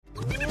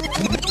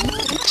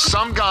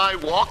Some guy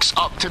walks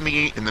up to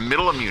me in the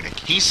middle of Munich.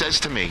 He says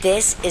to me,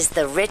 This is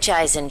the Rich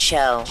Eisen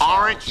Show.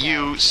 Aren't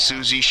you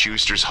Susie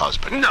Schuster's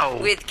husband? No.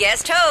 With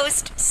guest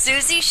host,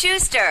 Susie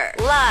Schuster.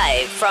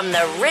 Live from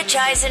the Rich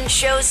Eisen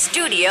Show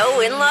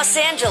studio in Los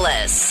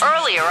Angeles.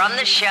 Earlier on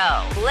the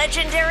show,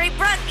 legendary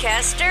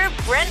broadcaster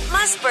Brent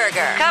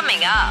Musburger.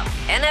 Coming up,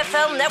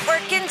 NFL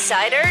Network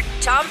insider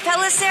Tom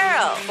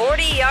Pelissero.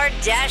 40-yard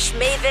dash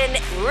maven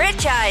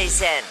Rich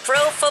Eisen. Pro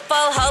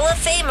Football Hall of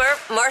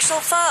Famer Marshall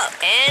Falk.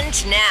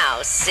 And now,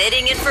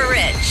 sitting in for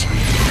Rich,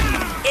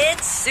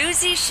 it's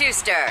Susie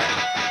Schuster.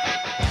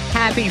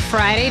 Happy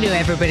Friday to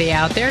everybody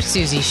out there.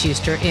 Susie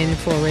Schuster in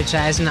for Rich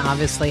Eisen,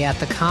 obviously at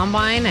the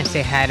Combine. I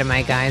say hi to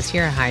my guys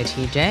here. Hi,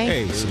 TJ.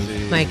 Hey,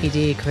 Susie. Mikey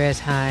D, Chris,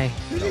 hi.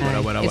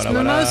 What It's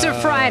Mimosa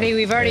Friday.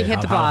 We've already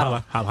hit the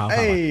bottle.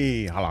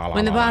 Hey.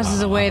 When the boss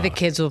is away, the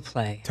kids will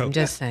play. I'm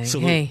just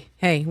saying.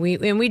 Hey.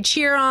 We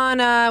cheer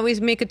on, we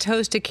make a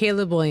toast to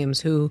Caleb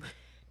Williams, who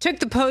took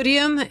the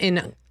podium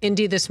in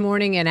Indy this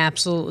morning and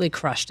absolutely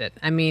crushed it.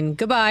 I mean,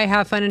 goodbye.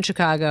 Have fun in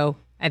Chicago.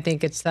 I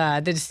think it's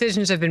the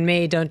decisions have been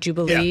made, don't you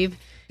believe?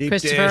 Yeah.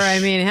 Christopher, Dish. I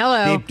mean,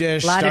 hello. Deep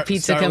dish. A lot of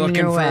pizza coming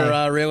your way. Start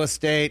looking for real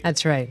estate.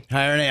 That's right.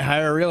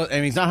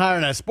 He's not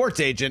hiring a sports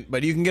agent,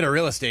 but you can get a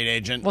real estate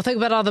agent. Well, think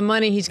about all the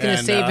money he's going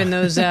to save in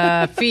those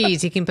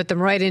fees. He can put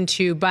them right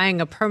into buying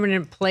a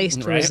permanent place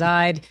to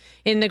reside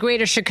in the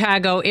greater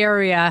Chicago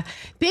area.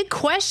 Big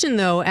question,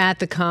 though, at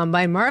the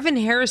Combine. Marvin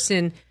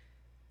Harrison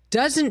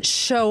doesn't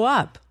show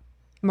up.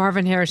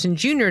 Marvin Harrison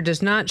Jr.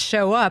 does not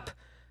show up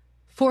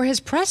for his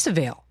press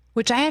avail,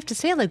 which I have to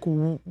say, like,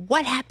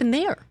 what happened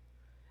there?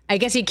 I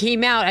guess he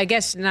came out. I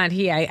guess not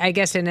he. I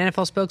guess an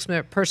NFL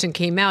spokesperson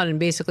came out and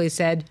basically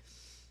said,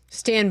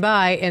 stand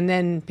by, and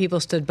then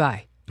people stood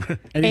by.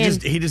 and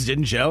he just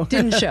didn't show?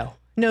 Didn't show.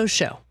 No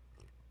show.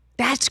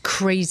 That's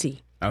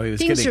crazy. Oh, he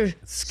was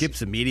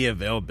skips media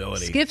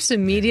availability. Skips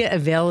media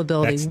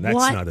availability. That's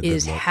what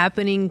is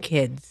happening,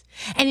 kids?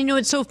 And you know,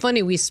 it's so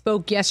funny. We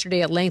spoke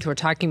yesterday at length. We're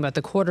talking about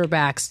the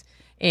quarterbacks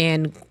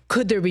and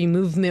could there be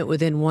movement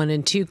within 1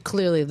 and 2?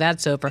 Clearly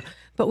that's over.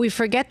 But we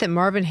forget that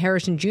Marvin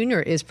Harrison Jr.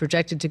 is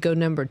projected to go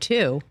number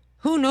 2.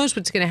 Who knows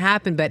what's going to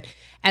happen? But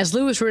as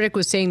Louis Riddick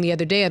was saying the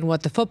other day on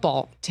What the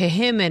Football, to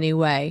him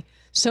anyway,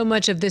 so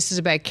much of this is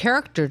about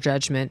character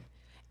judgment.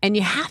 And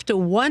you have to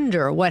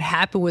wonder what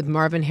happened with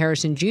Marvin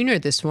Harrison Jr.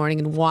 this morning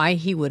and why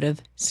he would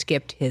have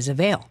skipped his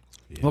avail.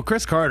 Well,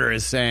 Chris Carter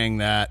is saying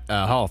that,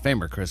 Hall of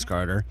Famer Chris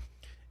Carter,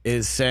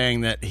 is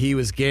saying that he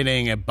was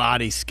getting a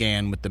body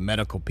scan with the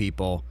medical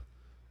people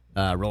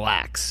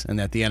relax and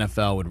that the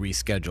NFL would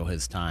reschedule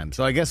his time.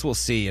 So I guess we'll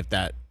see if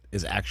that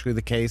is actually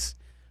the case.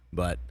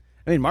 But,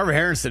 I mean, Marvin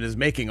Harrison is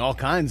making all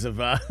kinds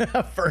of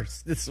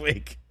firsts this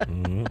week.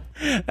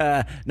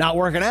 Mm-hmm. Not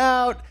working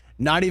out.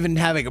 Not even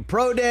having a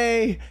pro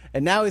day,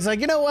 and now he's like,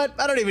 you know what?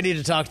 I don't even need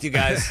to talk to you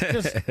guys.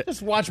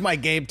 Just watch my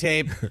game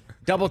tape,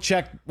 double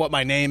check what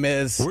my name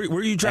is.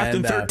 Were you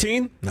drafting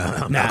 13? No,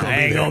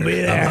 I ain't gonna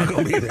be there. I'm not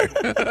gonna be there.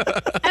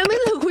 I mean,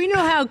 look, we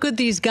know how good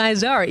these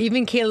guys are.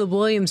 Even Caleb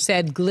Williams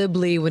said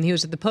glibly when he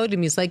was at the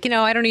podium, he's like,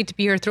 I don't need to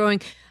be here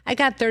throwing. I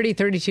got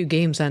 32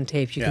 games on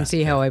tape. You can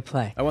see how I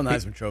play. I won the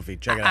Heisman Trophy.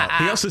 Check it out.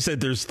 He also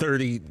said there's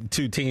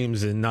 32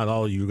 teams, and not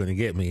all of you are going to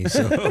get me.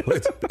 So.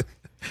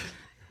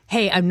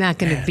 Hey, I'm not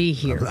going to be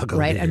here,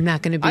 right? I'm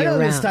not going to be around. I know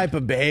this type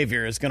of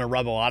behavior is going to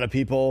rub a lot of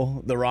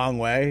people the wrong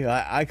way.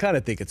 I kind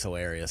of think it's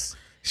hilarious.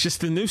 It's just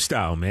the new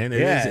style, man.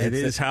 It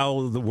is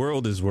how the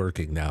world is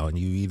working now, and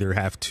you either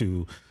have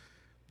to,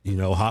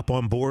 hop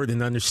on board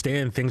and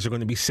understand things are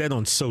going to be said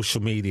on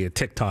social media,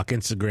 TikTok,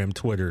 Instagram,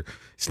 Twitter.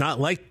 It's not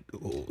like,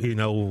 it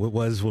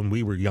was when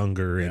we were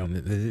younger, and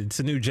it's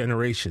a new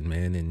generation,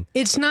 man. And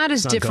it's not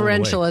as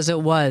differential as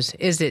it was,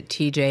 is it,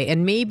 TJ?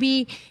 And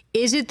maybe,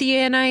 is it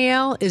the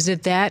NIL? Is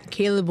it that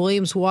Caleb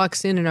Williams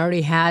walks in and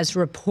already has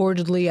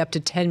reportedly up to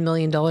 $10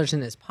 million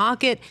in his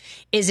pocket?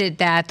 Is it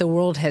that the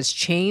world has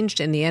changed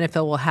and the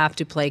NFL will have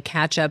to play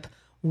catch up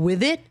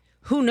with it?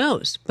 Who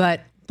knows?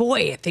 But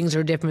boy, things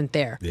are different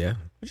there. Yeah.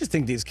 I just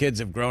think these kids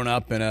have grown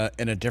up in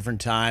a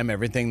different time.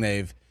 Everything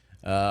they've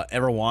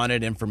ever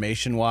wanted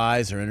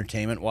information-wise or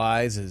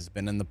entertainment-wise has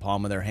been in the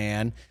palm of their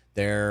hand.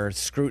 They're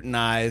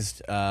scrutinized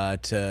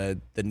to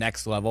the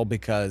next level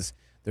because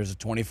there's a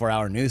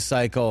 24-hour news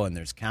cycle and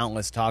there's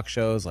countless talk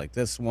shows like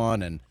this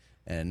one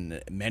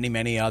and many,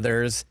 many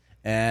others.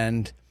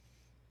 And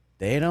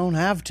they don't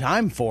have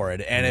time for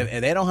it. And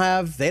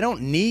if they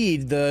don't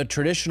need the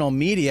traditional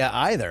media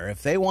either.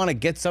 If they want to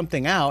get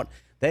something out,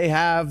 they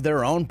have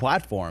their own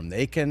platform.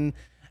 They can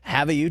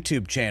have a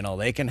YouTube channel.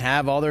 They can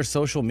have all their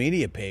social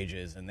media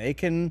pages, and they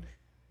can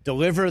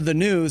deliver the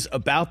news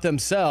about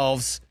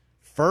themselves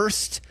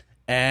first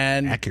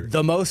and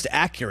the most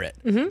accurate,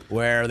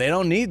 where they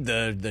don't need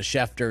the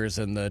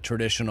Schefters and the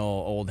traditional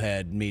old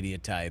head media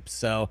types.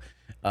 So,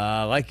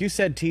 like you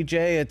said, TJ,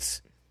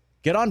 it's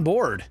get on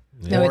board.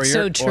 No, it's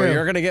so true. Or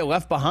you're going to get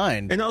left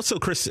behind. And also,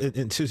 Chris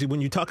and Susie,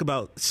 when you talk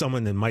about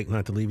someone, and Mike,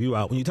 not to leave you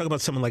out, when you talk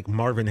about someone like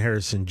Marvin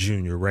Harrison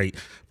Jr., right,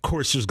 of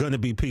course, there's going to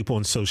be people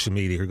on social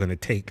media who are going to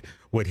take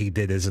what he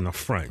did as an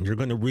affront. You're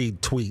going to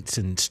read tweets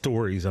and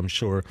stories, I'm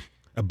sure,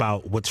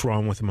 about what's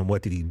wrong with him and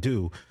what did he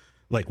do,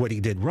 like what he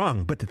did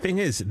wrong. But the thing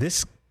is,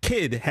 this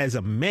kid has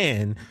a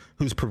man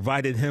who's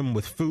provided him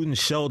with food and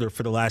shelter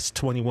for the last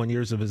 21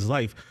 years of his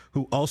life,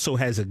 who also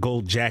has a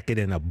gold jacket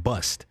and a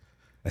bust,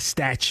 a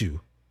statue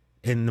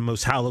in the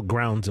most hallowed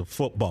grounds of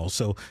football.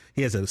 So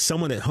he has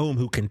someone at home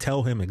who can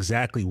tell him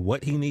exactly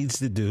what he needs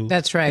to do.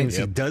 That's right. Things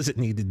he doesn't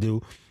need to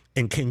do.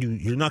 And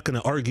you're not going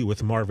to argue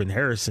with Marvin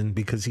Harrison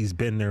because he's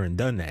been there and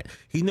done that.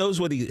 He knows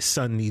what his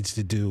son needs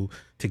to do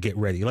to get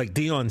ready. Like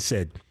Dion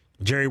said,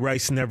 Jerry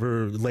Rice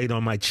never laid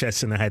on my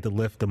chest and I had to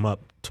lift him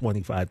up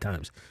 25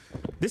 times.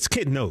 This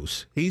kid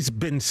knows. He's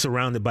been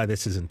surrounded by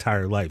this his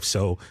entire life.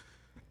 So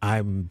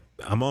I'm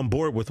on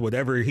board with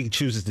whatever he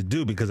chooses to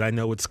do because I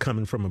know it's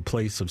coming from a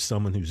place of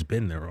someone who's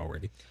been there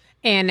already.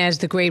 And as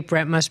the great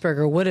Brent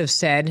Musburger would have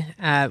said,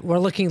 we're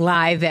looking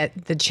live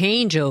at the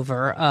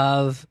changeover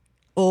of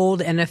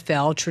old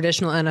NFL,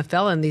 traditional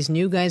NFL, and these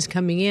new guys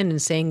coming in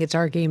and saying it's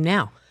our game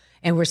now.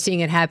 And we're seeing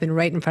it happen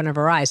right in front of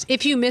our eyes.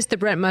 If you missed the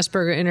Brent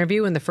Musburger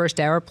interview in the first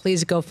hour,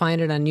 please go find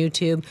it on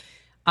YouTube.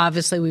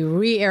 Obviously, we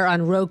re-air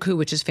on Roku,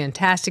 which is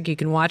fantastic. You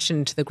can watch it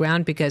into the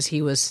ground because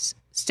he was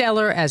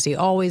stellar, as he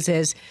always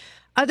is.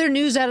 Other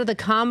news out of the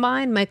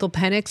Combine, Michael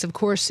Penix, of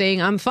course,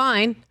 saying, I'm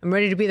fine. I'm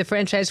ready to be the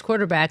franchise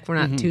quarterback. We're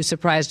not too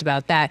surprised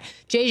about that.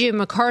 J.J.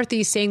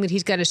 McCarthy saying that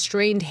he's got a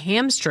strained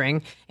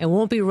hamstring and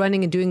won't be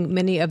running and doing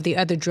many of the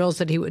other drills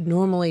that he would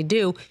normally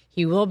do.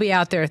 He will be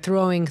out there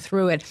throwing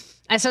through it.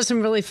 I saw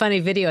some really funny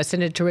video. I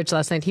sent it to Rich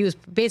last night. He was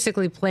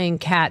basically playing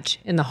catch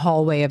in the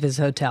hallway of his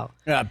hotel.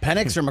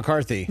 Penix or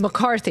McCarthy?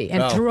 McCarthy,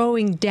 and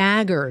throwing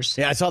daggers.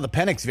 Yeah, I saw the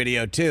Penix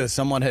video, too.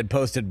 Someone had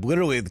posted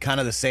literally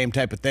kind of the same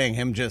type of thing.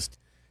 Him just,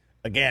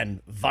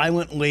 again,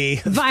 violently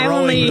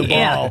throwing the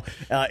ball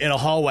in a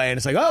hallway. And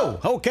it's like, oh,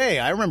 okay.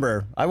 I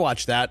remember. I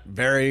watched that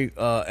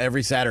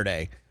every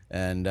Saturday.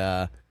 And,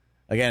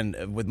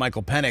 again, with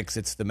Michael Penix,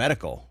 it's the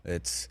medical.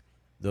 It's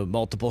the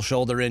multiple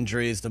shoulder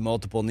injuries, the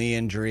multiple knee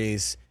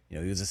injuries. You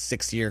know, he was a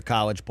 6-year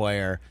college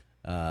player.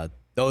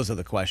 Those are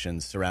the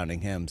questions surrounding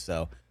him.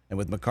 So, and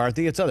with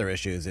McCarthy, it's other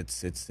issues.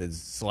 It's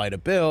his sleight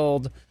of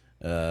build,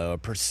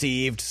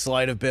 perceived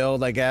sleight of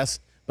build, I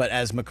guess. But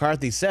as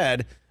McCarthy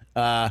said,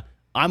 I'm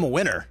a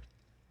winner.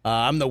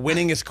 I'm the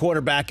winningest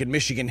quarterback in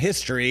Michigan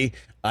history.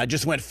 I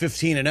just went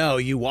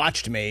 15-0. You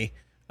watched me.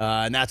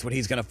 And that's what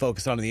he's going to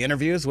focus on in the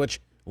interviews, which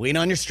lean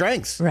on your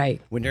strengths.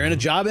 Right. When you're in a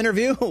job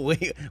interview,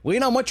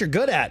 lean on what you're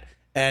good at.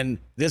 And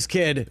this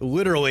kid,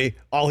 literally,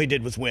 all he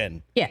did was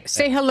win. Yeah,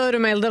 say hello to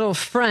my little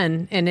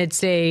friend, and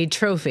it's a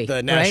trophy.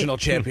 The national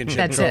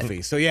championship trophy.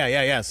 It. So,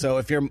 yeah. So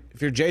if you're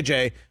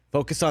JJ,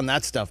 focus on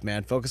that stuff,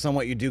 man. Focus on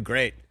what you do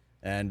great.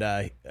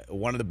 And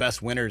one of the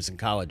best winners in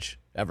college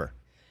ever.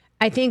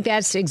 I think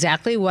that's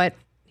exactly what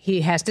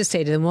he has to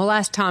say to them. We'll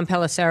ask Tom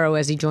Pelissero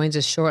as he joins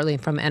us shortly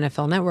from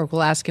NFL Network.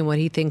 We'll ask him what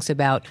he thinks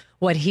about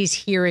what he's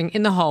hearing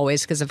in the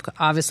hallways, because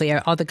obviously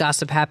all the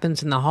gossip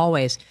happens in the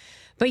hallways.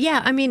 But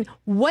yeah, I mean,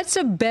 what's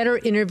a better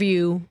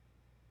interview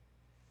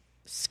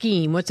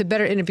scheme? What's a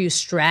better interview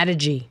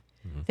strategy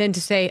than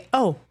to say,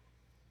 oh,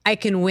 I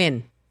can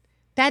win?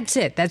 That's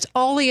it. That's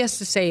all he has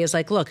to say is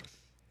like, look,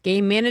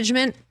 game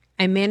management,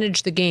 I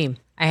manage the game.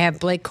 I have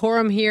Blake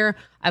Corum here.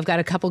 I've got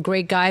a couple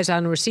great guys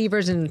on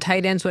receivers and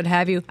tight ends, what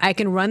have you. I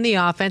can run the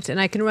offense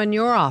and I can run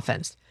your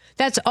offense.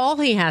 That's all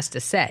he has to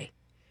say.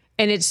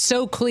 And it's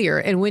so clear.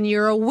 And when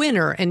you're a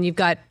winner and you've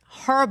got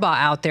Harbaugh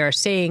out there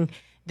saying,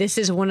 this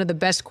is one of the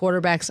best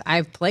quarterbacks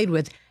I've played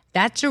with,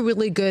 that's a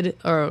really good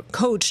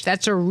coach.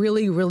 That's a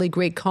really, really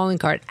great calling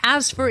card.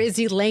 As for is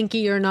he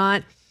lanky or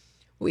not,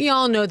 we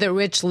all know that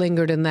Rich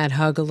lingered in that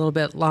hug a little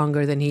bit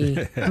longer than he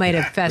might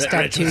have fessed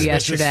up to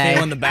yesterday. Rich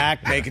was on the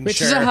back, making Rich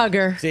sure. Rich is a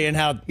hugger. Seeing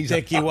how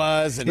thick he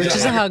was. And Rich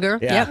is a hugger.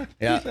 Yeah,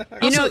 yep.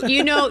 Yeah.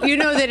 You know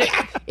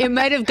that it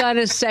might have gone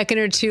a second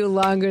or two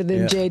longer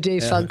than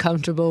JJ felt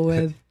comfortable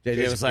with.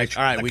 JJ was like,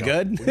 all right, we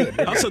good?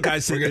 Also,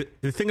 guys,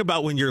 the thing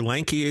about when you're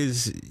lanky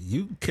is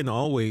you can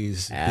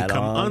always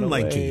become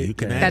unlanky. You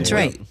can That's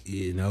right.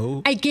 You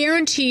know, I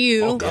guarantee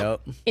you,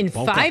 in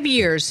 5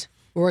 years,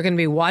 we're going to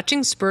be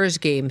watching Spurs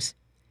games,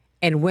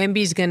 and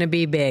Wemby's going to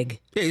be big.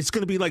 Yeah, it's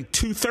going to be like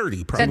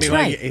 230, probably. That's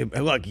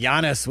right. Look,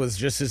 Giannis was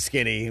just as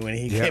skinny when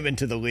he came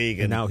into the league.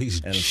 And now he's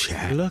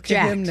jacked. Look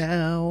at him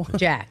now.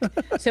 Jack.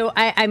 So,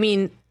 I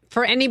mean,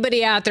 for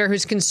anybody out there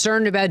who's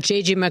concerned about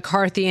J.J.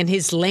 McCarthy and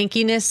his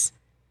lankiness,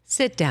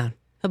 sit down.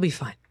 He'll be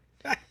fine.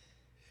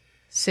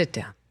 Sit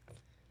down.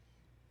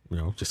 You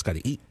know, just got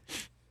to eat.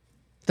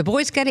 The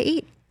boy's got to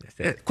eat.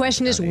 The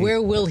question is,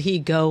 where will he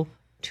go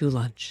to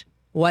lunch?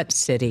 What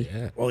city?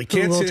 Yeah. Well, he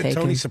can't sit at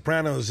Tony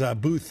Soprano's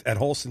booth at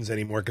Holston's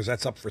anymore because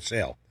that's up for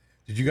sale.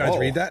 Did you guys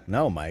read that?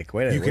 No, Mike.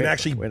 You can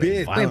actually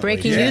bid. Wait,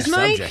 breaking news,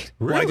 Mike?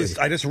 Really? Well,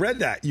 I just read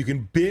that. You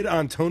can bid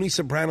on Tony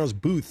Soprano's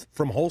booth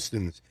from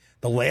Holston's.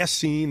 The last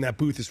scene, that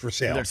booth is for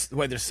sale.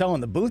 They're selling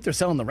the booth or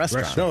selling the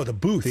restaurant? No, the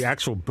booth. The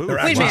actual booth.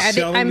 Wait a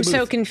minute. I'm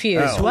so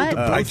confused. What?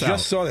 I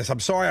just saw this. I'm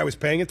sorry I was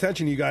paying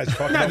attention. You guys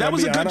talking about that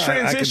was a good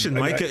transition,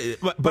 Mike.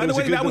 By the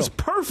way, that was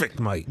perfect,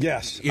 Mike.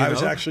 Yes. I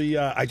was actually,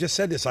 I just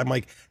said this. I'm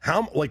like,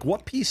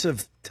 what piece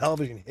of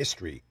television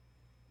history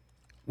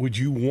would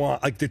you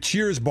want? Like the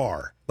Cheers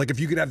bar. Like if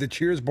you could have the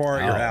Cheers bar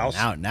at your house.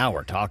 Now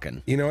we're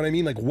talking. You know what I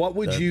mean? Like what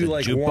would you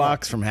like jukebox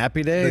want? from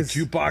Happy Days?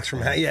 The jukebox from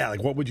yeah.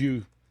 Like what would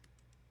you?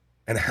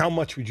 And how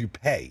much would you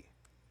pay?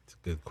 It's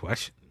a good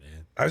question,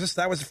 man.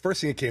 That was the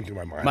first thing that came to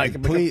my mind.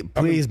 Mike,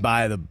 please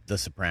buy the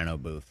Soprano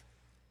booth.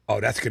 Oh,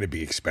 that's going to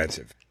be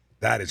expensive.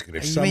 That is going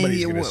to.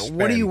 Somebody's going to spend.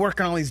 What are you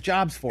working all these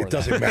jobs for? It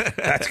doesn't matter.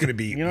 That's going to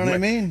be. You know what I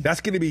mean? That's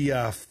going to be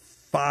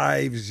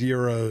 5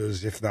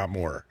 zeros, if not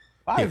more.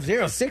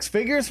 5 6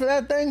 figures for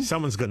that thing?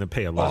 Someone's going to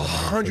pay a lot.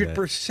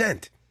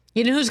 100%.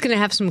 You know who's going to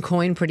have some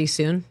coin pretty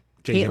soon?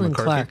 Caitlin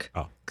Clark.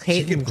 Oh.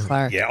 Caitlin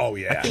Clark. Yeah, oh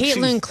yeah.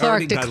 Caitlin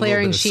Clark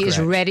declaring she is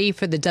ready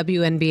for the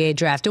WNBA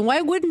draft. And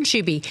why wouldn't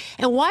she be?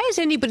 And why is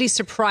anybody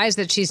surprised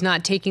that she's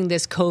not taking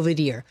this COVID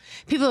year?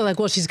 People are like,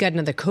 well, she's got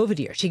another COVID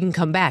year. She can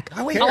come back.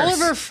 All of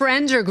her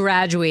friends are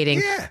graduating.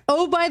 Yeah.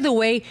 Oh, by the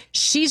way,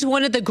 she's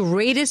one of the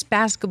greatest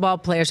basketball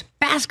players,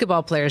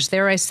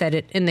 there I said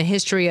it, in the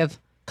history of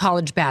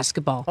college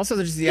basketball. Also,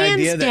 there's the Hands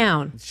idea that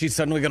down. she's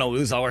suddenly going to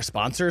lose all her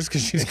sponsors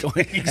because she's going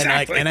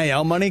Exactly. and like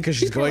NIL money because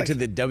she's going to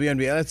the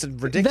WNBA. That's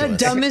ridiculous. The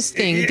dumbest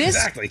thing.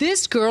 Exactly.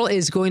 This girl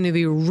is going to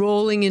be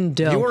rolling in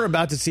dough. You were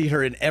about to see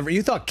her in every.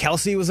 You thought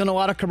Kelsey was in a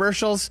lot of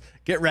commercials.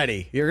 Get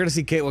ready. You're going to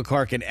see Caitlin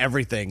Clark in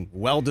everything.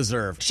 Well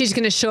deserved. She's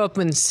going to show up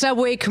in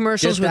Subway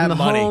commercials with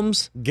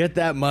Mahomes. Get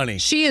that money.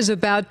 She is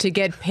about to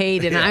get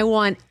paid, and I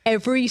want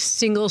every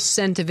single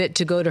cent of it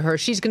to go to her.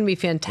 She's going to be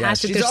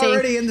fantastic. Yeah, she's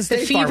already in the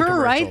State Farm Fever,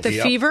 right? commercials.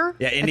 The Fever.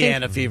 Yeah,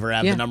 Indiana Fever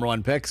have the number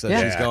one pick, so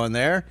she's going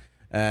there,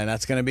 and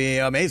that's going to be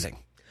amazing.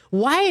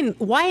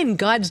 Why in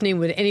God's name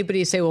would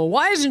anybody say, well,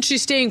 why isn't she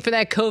staying for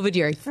that COVID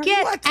year?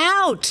 Get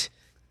out.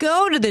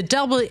 Go to the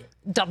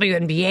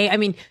WNBA. I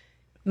mean,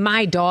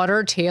 my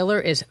daughter, Taylor,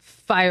 is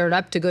fired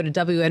up to go to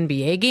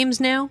WNBA games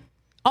now.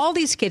 All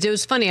these kids. It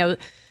was funny.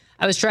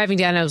 I was driving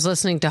down. I was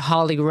listening to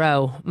Holly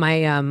Rowe,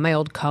 my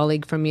old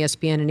colleague from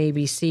ESPN and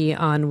ABC,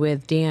 on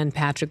with Dan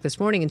Patrick this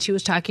morning, and she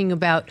was talking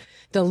about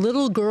the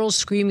little girls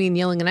screaming and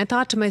yelling. And I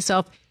thought to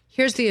myself,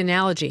 here's the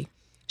analogy.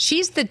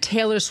 She's the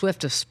Taylor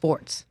Swift of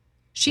sports.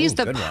 She's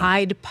the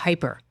Pied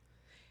Piper.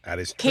 That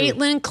is true.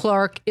 Caitlin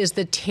Clark is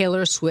the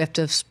Taylor Swift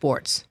of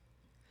sports.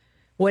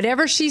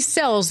 Whatever she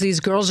sells, these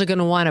girls are going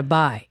to want to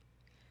buy.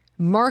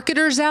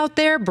 Marketers out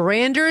there,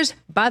 branders,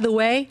 by the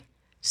way,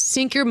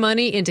 sink your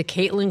money into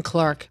Caitlin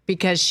Clark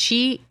because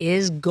she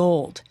is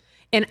gold.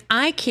 And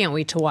I can't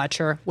wait to watch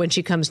her when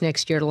she comes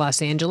next year to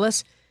Los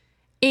Angeles.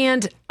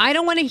 And I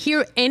don't want to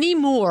hear any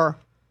more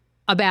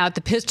about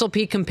the Pistol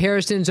Pete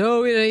comparisons.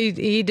 Oh,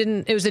 he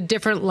didn't. It was a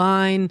different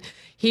line.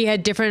 He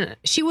had different.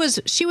 She was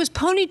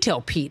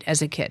Ponytail Pete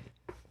as a kid.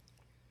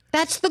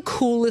 That's the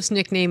coolest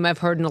nickname I've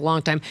heard in a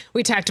long time.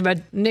 We talked about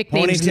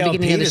nicknames at the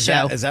beginning of the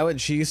show. Is that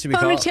what she used to be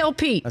called? Ponytail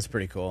Pete. That's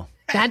pretty cool.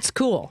 That's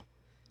cool.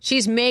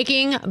 She's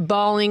making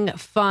balling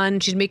fun.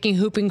 She's making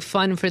hooping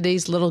fun for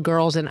these little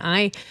girls. And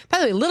by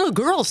the way, little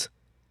girls.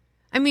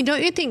 I mean,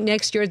 don't you think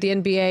next year at the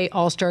NBA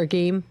All-Star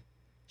Game,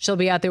 she'll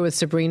be out there with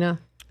Sabrina?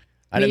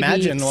 I'd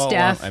imagine.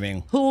 Steph. I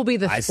mean, who will be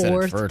the fourth? I said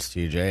it first,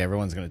 TJ.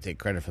 Everyone's going to take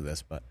credit for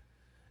this, but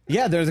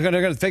yeah, they're going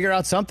to figure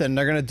out something.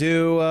 They're going to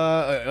do,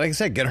 like I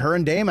said, get her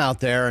and Dame out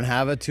there and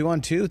have a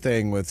 2-on-2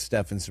 thing with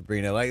Steph and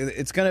Sabrina. Like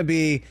it's going to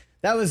be.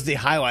 That was the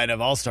highlight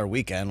of All-Star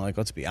Weekend. Like,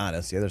 let's be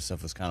honest, the other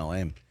stuff was kind of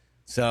lame.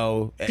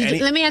 So,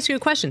 let me ask you a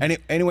question.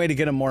 Any way to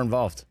get them more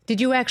involved? Did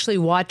you actually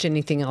watch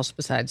anything else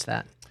besides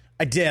that?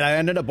 I did. I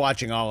ended up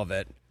watching all of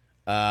it,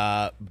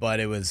 but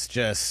it was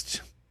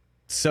just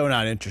so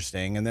not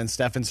interesting. And then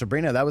Steph and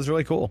Sabrina, that was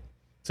really cool.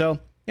 So,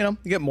 you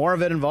get more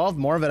of it involved,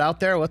 more of it out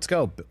there. Let's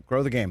go.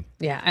 Grow the game.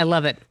 Yeah, I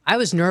love it. I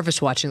was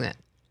nervous watching that.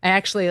 I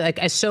actually,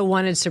 I so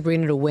wanted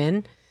Sabrina to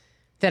win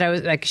that I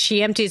was like,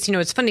 she empties.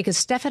 It's funny because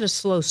Steph had a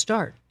slow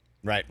start.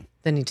 Right.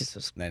 Then he just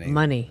was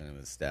money. Then it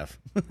was Steph.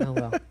 Oh,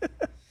 well.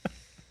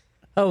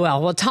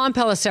 Well, Tom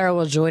Pelissero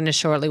will join us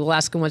shortly. We'll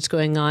ask him what's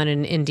going on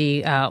in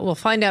Indy. We'll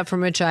find out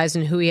from Rich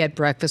Eisen who he had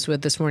breakfast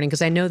with this morning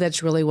because I know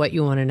that's really what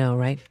you want to know,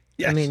 right?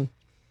 Yes. I mean,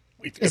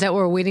 is that what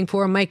we're waiting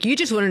for? Mike, you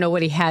just want to know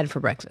what he had for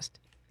breakfast.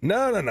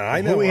 No.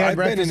 I know. I've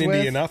been in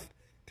Indy enough.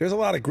 There's a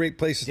lot of great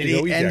places to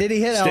go eat. And did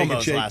he hit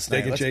Elmo's last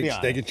night?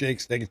 Steak and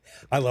shake.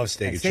 I love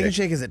steak and shake. Steak and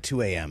shake is at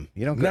 2 a.m.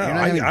 You don't go. No,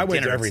 I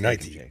went there every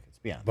night to eat.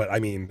 Yeah. But I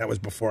mean, that was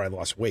before I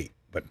lost weight.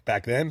 But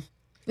back then.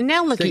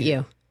 Now look at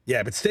you.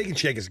 Yeah, but steak and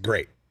shake is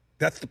great.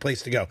 That's the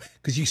place to go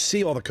because you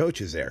see all the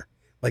coaches there.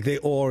 Like they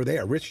all are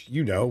there. Rich,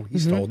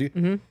 he's told you.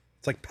 Mm-hmm.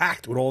 It's like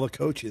packed with all the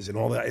coaches and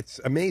all that.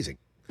 It's amazing.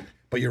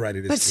 But you're right.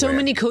 It is. But so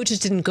many coaches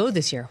didn't go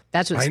this year.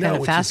 That's what's kind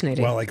of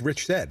fascinating. Like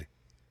Rich said,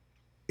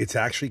 it's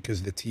actually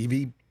because the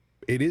TV,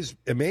 it is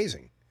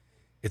amazing.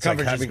 It's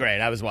coverage is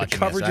great. I was watching.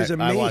 The coverage is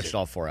amazing. I watched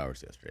all 4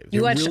 hours yesterday.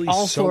 You watched really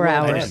all 4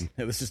 hours.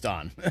 It was just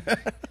on.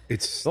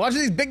 It's watching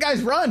these big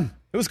guys run.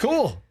 It was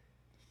cool.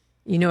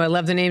 I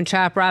love the name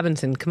Chop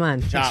Robinson. Come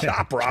on.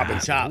 Chop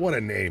Robinson. Chop. What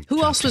a name.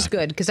 Who else was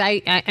good? Because I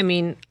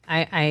don't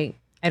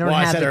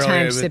have the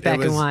time to sit back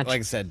and watch. Like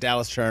I said,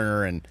 Dallas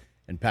Turner and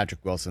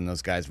Patrick Wilson,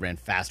 those guys ran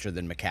faster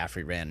than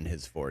McCaffrey ran in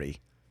his 40.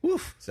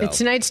 Woof. So, It's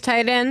tonight's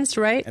tight ends,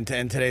 right? and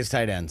today's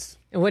tight ends.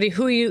 Who do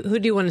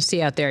you want to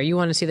see out there? You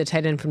want to see the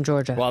tight end from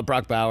Georgia? Well,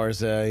 Brock Bowers,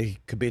 he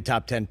could be a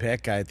top 10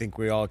 pick. I think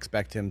we all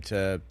expect him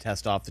to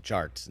test off the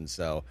charts. And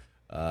so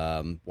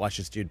watch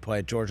this dude play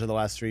at Georgia the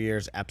last 3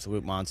 years.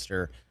 Absolute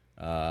monster.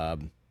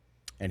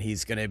 And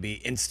he's going to be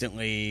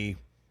instantly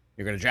 –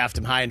 you're going to draft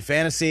him high in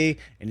fantasy,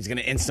 and he's going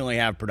to instantly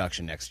have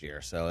production next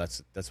year. So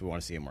that's what we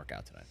want to see him work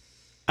out tonight.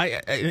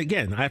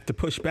 Again, I have to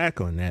push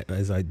back on that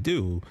as I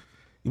do.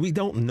 We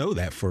don't know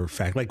that for a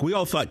fact. Like, we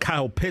all thought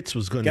Kyle Pitts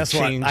was going to change.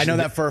 Guess what? I know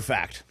that for a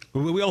fact.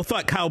 We all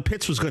thought Kyle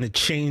Pitts was going to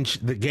change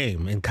the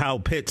game, and Kyle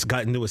Pitts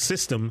got into a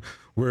system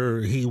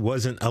where he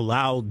wasn't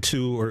allowed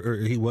to or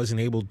he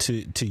wasn't able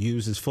to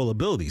use his full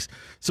abilities.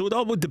 So it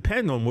all would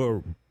depend on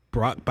where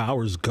Brock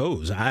Bowers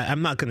goes.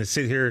 I'm not going to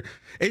sit here.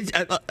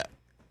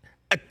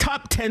 A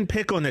top 10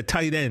 pick on a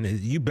tight end,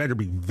 you better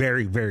be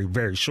very, very,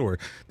 very sure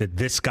that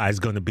this guy's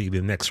going to be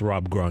the next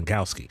Rob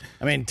Gronkowski.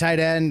 I mean, tight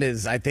end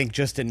is, I think,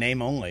 just a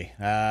name only.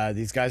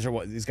 These guys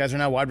are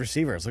now wide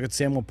receivers. Look at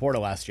Sam Laporta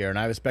last year, and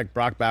I expect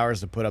Brock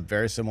Bowers to put up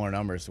very similar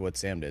numbers to what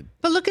Sam did.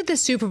 But look at the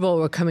Super Bowl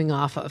we're coming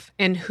off of.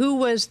 And who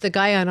was the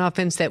guy on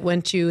offense that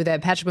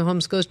Patrick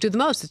Mahomes goes to the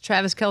most? It's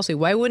Travis Kelce.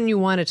 Why wouldn't you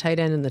want a tight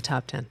end in the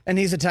top 10? And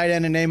he's a tight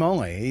end in name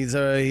only. He's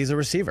a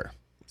receiver.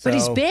 But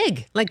he's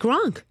big, like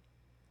Gronk.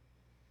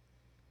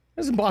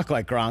 Doesn't block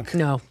like Gronk.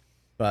 No.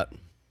 But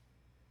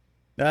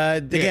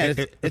again,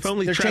 if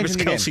only Travis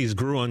Kelce's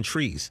grew on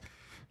trees.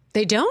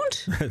 They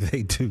don't?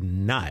 They do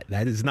not.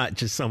 That is not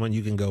just someone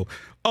you can go,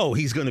 oh,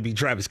 he's going to be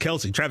Travis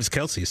Kelce. Travis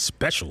Kelce is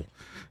special.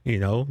 You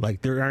know,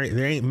 like there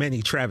ain't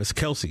many Travis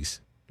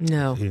Kelces.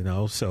 No. You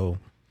know, so.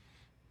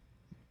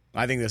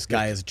 I think this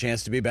guy has a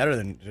chance to be better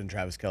than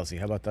Travis Kelce.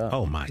 How about that?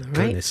 Oh, my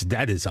goodness.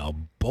 That is a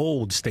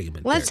bold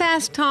statement. Let's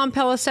ask Tom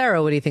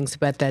Pelissero what he thinks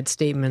about that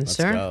statement,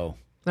 sir. Let's go.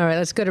 All right,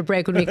 let's go to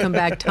break. When we come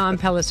back, Tom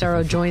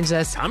Pelissero joins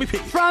us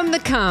from the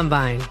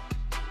Combine.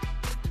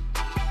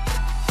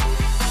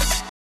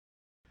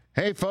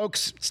 Hey,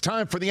 folks, it's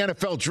time for the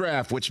NFL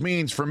Draft, which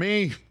means for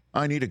me,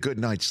 I need a good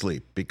night's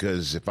sleep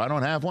because if I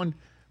don't have one, I'm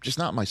just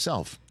not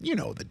myself. You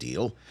know the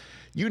deal.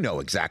 You know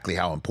exactly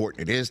how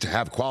important it is to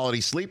have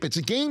quality sleep. It's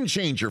a game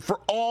changer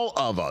for all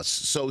of us.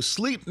 So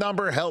Sleep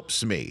Number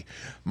helps me.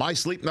 My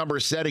Sleep Number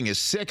setting is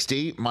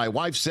 60. My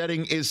wife's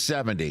setting is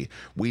 70.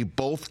 We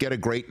both get a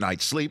great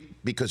night's sleep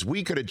because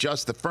we could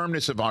adjust the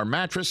firmness of our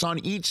mattress on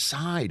each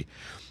side.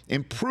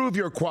 Improve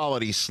your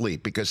quality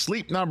sleep because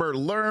Sleep Number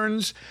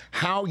learns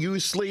how you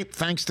sleep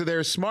thanks to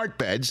their smart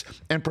beds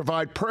and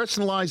provide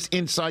personalized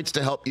insights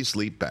to help you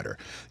sleep better.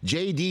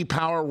 J.D.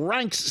 Power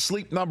ranks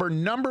Sleep Number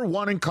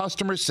 #1 in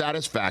customer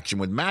satisfaction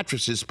with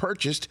mattresses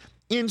purchased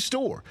in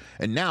store.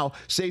 And now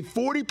save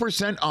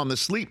 40% on the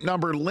Sleep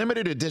Number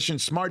limited edition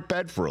smart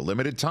bed for a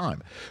limited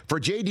time. For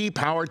J.D.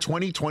 Power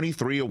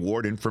 2023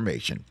 award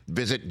information,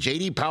 visit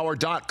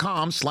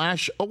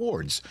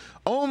jdpower.com/awards.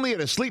 Only at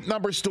a Sleep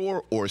Number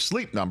store or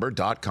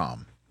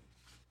sleepnumber.com.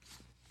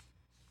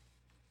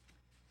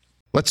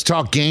 Let's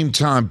talk Game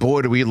Time.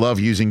 Boy, do we love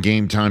using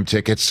Game Time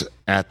tickets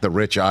at the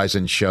Rich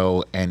Eisen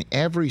Show. And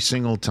every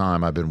single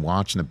time I've been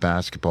watching the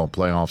basketball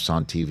playoffs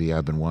on TV,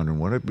 I've been wondering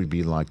what it would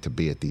be like to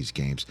be at these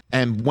games.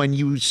 And when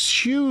you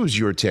choose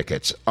your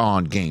tickets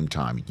on Game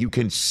Time, you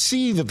can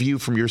see the view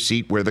from your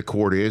seat where the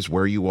court is,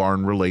 where you are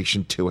in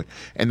relation to it.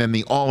 And then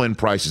the all-in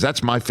prices.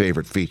 That's my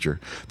favorite feature.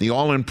 The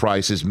all-in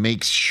prices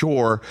makes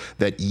sure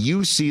that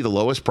you see the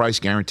lowest price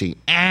guarantee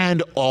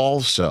and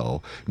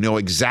also know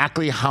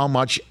exactly how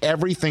much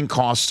everything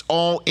costs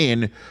all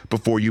in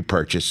before you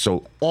purchase.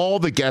 So all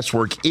the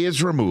guesswork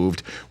is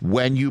removed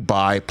when you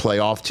buy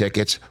playoff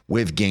tickets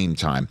with Game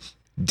Time.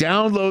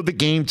 Download the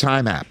Game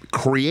Time app,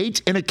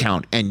 create an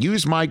account, and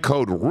use my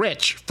code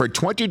RICH for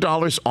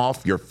 $20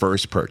 off your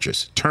first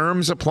purchase.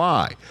 Terms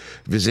apply.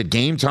 Visit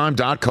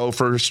GameTime.co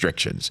for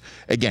restrictions.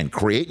 Again,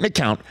 create an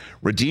account,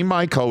 redeem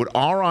my code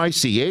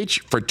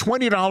RICH for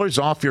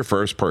 $20 off your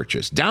first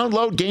purchase.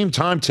 Download Game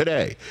Time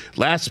today.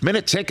 Last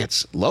minute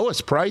tickets,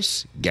 lowest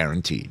price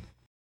guaranteed.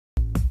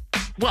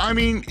 Well, I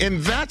mean, and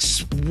that's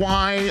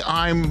why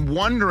I'm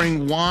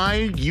wondering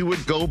why you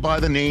would go by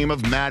the name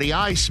of Matty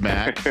Ice,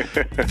 Matt.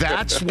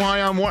 That's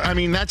why I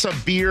mean, that's a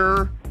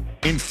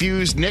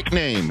beer-infused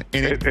nickname,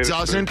 and it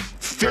doesn't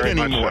fit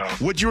anymore.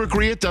 So. Would you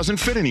agree it doesn't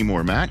fit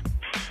anymore, Matt?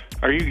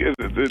 Are you?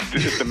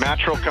 Is the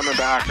Mattrel coming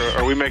back, or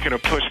are we making a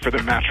push for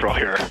the Mattrel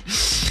here?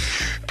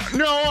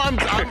 No,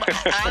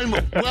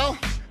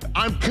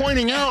 I'm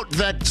pointing out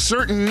that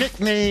certain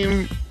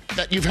nickname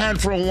that you've had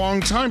for a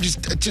long time.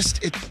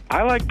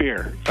 I like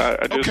beer.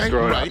 Just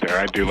throw it out there.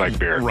 I do like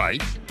beer.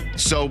 Right.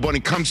 So when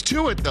it comes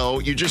to it, though,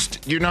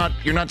 you're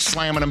not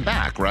slamming them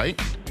back,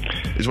 right?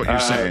 Is what you're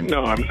saying?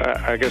 No,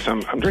 I guess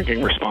I'm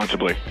drinking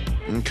responsibly.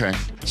 Okay.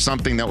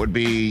 Something that would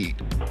be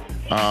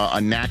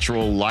a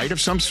natural light of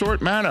some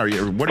sort, Matt?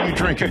 What are you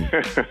drinking?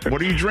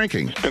 What are you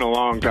drinking? It's been a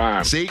long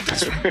time. See,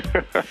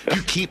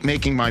 you keep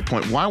making my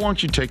point. Why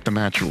won't you take the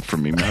natural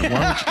from me,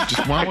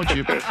 Matt? Why won't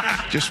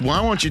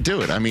you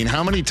do it? I mean,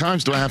 how many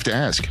times do I have to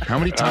ask? How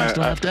many times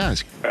do I have to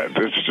ask?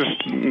 It's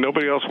just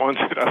nobody else wants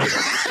it.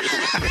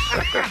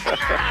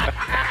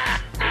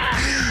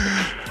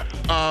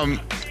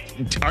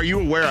 Are you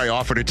aware I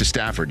offered it to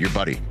Stafford, your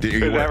buddy?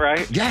 Is that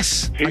right?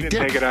 Yes, he didn't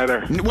take it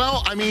either.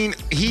 Well, I mean,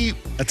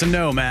 That's a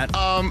no, Matt.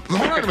 Hold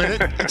on a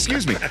minute.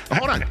 Excuse me.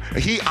 Hold on.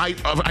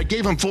 I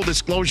gave him full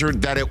disclosure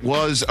that it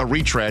was a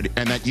retread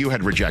and that you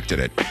had rejected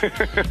it.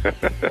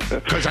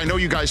 Because I know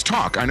you guys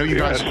talk. I know you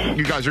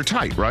guys are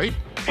tight, right?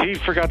 He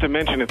forgot to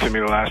mention it to me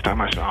the last time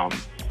I saw him.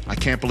 I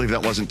can't believe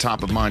that wasn't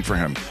top of mind for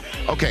him.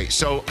 Okay,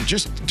 so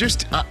just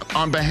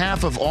on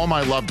behalf of all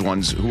my loved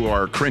ones who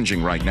are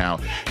cringing right now,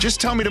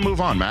 just tell me to move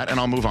on, Matt, and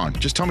I'll move on.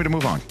 Just tell me to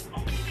move on.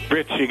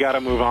 Rich, you got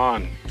to move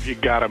on. You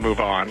got to move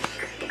on.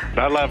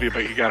 I love you,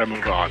 but you got to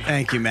move on.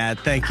 Thank you, Matt.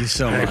 Thank you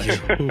so much.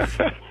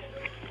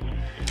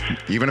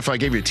 Even if I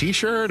gave you a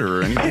T-shirt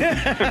or anything?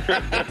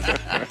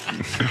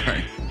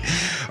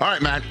 All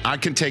right, Matt, I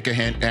can take a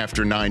hint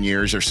after 9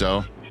 years or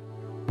so.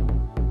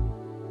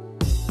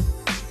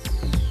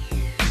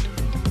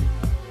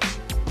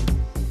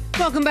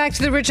 Welcome back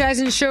to the Rich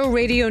Eisen Show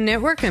Radio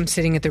Network. I'm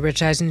sitting at the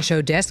Rich Eisen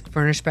Show desk,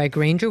 furnished by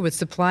Grainger, with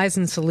supplies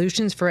and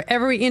solutions for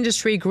every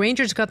industry.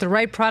 Grainger's got the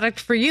right product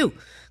for you.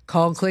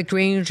 Call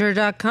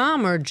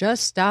clickgrainger.com or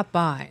just stop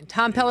by.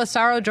 Tom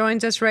Pelissero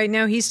joins us right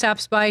now. He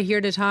stops by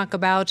here to talk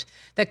about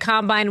the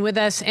Combine with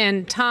us.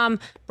 And Tom,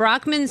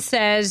 Brockman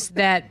says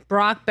that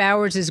Brock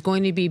Bowers is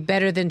going to be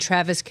better than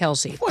Travis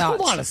Kelce. Well,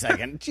 hold on a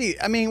second. Gee,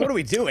 I mean, what are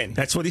we doing?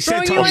 That's what he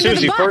said. Throwing you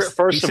under the bus.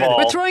 First of all,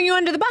 we're throwing you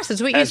under the bus.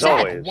 That's what you said.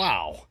 Always.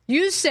 Wow.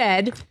 You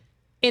said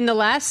in the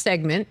last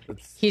segment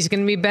he's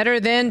going to be better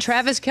than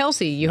Travis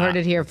Kelce. You heard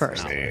it here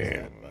first.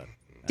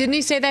 Didn't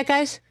he say that,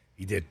 guys?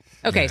 He did.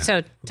 Okay,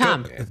 so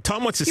Tom.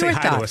 Tom wants to say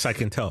hi to us, I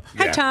can tell.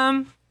 Hi,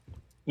 Tom.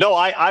 No,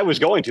 I was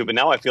going to, but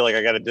now I feel like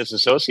I got to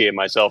disassociate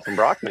myself from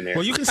Brockman here.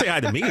 Well, you can say hi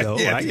to me, though.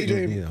 Yeah, right?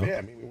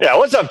 TJ. Yeah,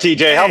 what's up,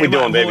 TJ? How we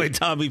doing, my baby? boy,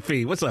 Tommy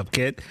P. What's up,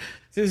 kid?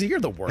 Susie, you're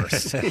the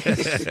worst.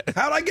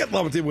 How'd I get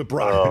lumped in with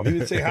Brockman? You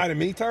didn't say hi to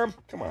me, Tom?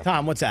 Come on.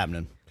 Tom, what's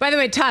happening? By the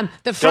way, Tom,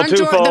 the Del front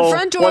door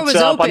Tufo, was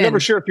up? open. I'm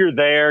never sure if you're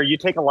there. You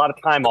take a lot of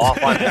time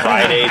off on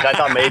Fridays. I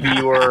thought maybe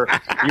you were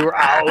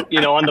out,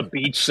 on the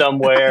beach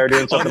somewhere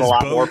doing something a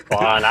lot more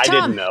fun. I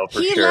didn't know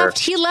for sure.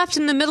 He left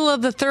in the middle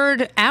of the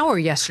third hour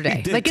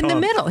yesterday. Like in the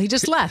middle. He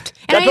just left.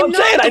 And That's what I'm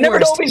saying. I never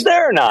know if he's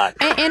there or not.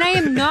 And I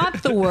am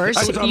not the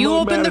worst. You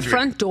opened the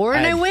front door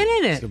and I went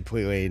in it.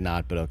 Completely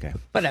not, but okay.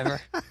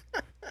 Whatever.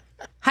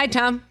 Hi,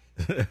 Tom.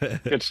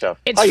 Good stuff.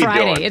 It's How you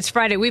Friday. doing? It's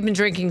Friday. We've been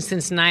drinking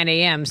since 9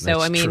 a.m. So,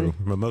 That's I mean, true.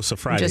 Mimosa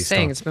Friday. I'm just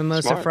saying it's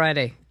Mimosa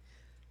Friday.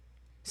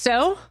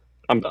 So?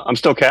 I'm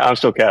still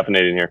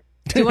caffeinating here.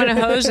 Do you want to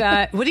hose?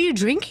 What are you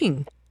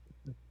drinking?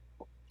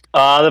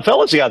 The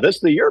fellas got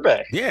this, the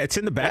Yerba. Yeah, it's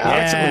in the back.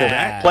 Yeah. It's in the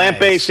back.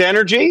 Plant-based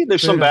energy.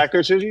 There's some back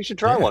there, Susie. You should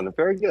try one. They're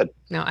very good.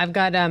 No, I've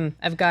got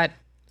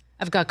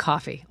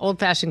coffee,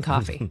 old-fashioned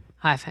coffee,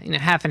 half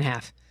and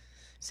half.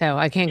 So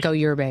I can't go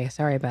Yerba.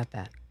 Sorry about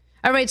that.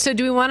 All right. So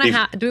do we want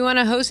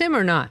to hose him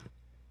or not?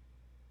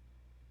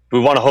 We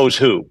want to hose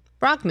who?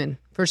 Brockman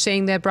for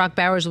saying that Brock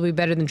Bowers will be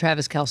better than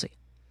Travis Kelce.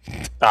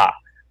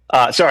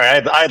 Sorry,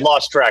 I had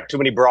lost track. Too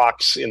many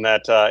Brocks in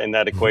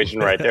that equation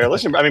right there.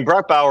 Listen, I mean,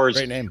 Brock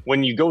Bowers,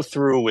 when you go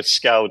through with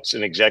scouts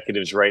and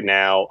executives right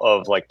now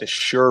of like the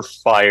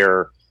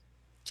surefire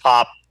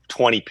top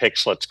 20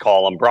 picks, let's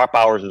call them, Brock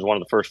Bowers is one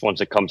of the first ones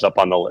that comes up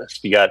on the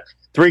list. You got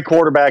 3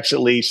 quarterbacks at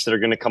least that are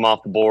going to come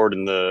off the board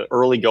in the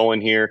early going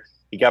here.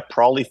 You got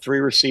probably 3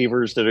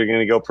 receivers that are going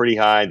to go pretty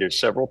high. There's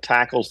several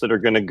tackles that are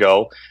going to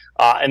go.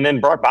 And then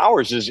Brock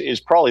Bowers is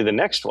probably the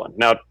next one.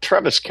 Now,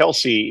 Travis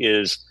Kelce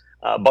is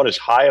about as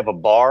high of a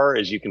bar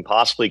as you can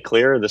possibly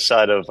clear this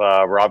side of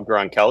Rob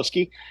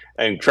Gronkowski.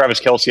 And Travis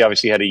Kelce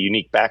obviously had a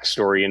unique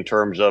backstory in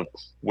terms of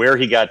where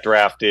he got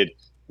drafted,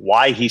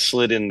 why he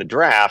slid in the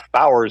draft.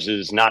 Bowers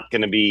is not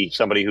going to be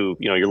somebody who,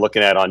 you're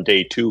looking at on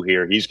day 2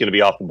 here. He's going to be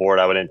off the board,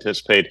 I would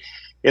anticipate.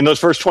 In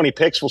those first 20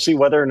 picks, we'll see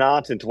whether or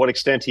not and to what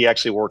extent he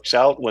actually works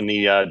out when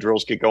the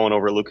drills get going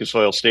over at Lucas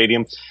Oil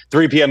Stadium.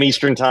 3 p.m.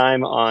 Eastern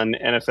time on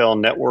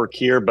NFL Network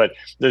here, but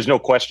there's no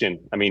question.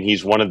 I mean,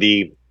 he's one of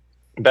the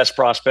best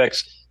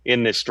prospects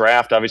in this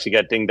draft. Obviously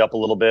got dinged up a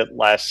little bit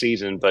last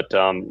season, but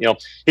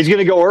he's going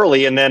to go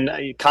early, and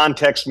then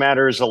context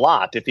matters a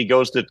lot. If he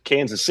goes to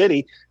Kansas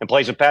City and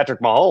plays with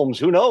Patrick Mahomes,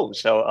 who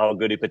knows how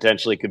good he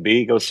potentially could be.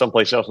 He goes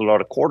someplace else without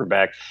a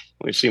quarterback.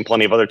 We've seen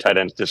plenty of other tight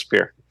ends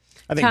disappear.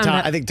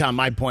 I think Tom,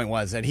 my point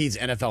was that he's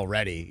NFL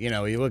ready.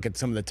 You look at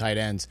some of the tight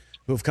ends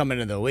who've come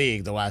into the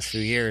league the last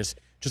few years.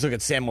 Just look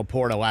at Sam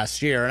Laporta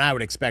last year, and I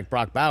would expect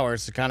Brock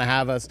Bowers to kind of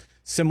have a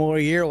similar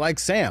year like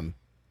Sam.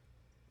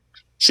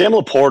 Sam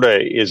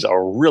Laporta is a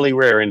really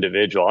rare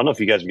individual. I don't know if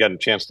you guys have gotten a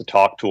chance to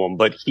talk to him,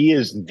 but he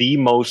is the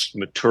most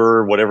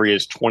mature, whatever he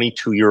is,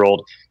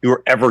 22-year-old you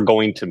are ever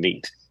going to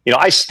meet.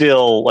 I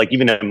still, like,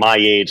 even at my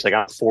age, like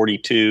I'm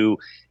 42,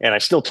 and I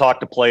still talk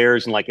to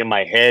players, and like in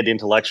my head,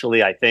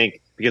 intellectually, I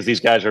think because these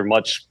guys are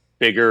much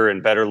bigger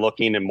and better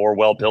looking and more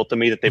well built than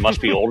me, that they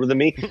must be older than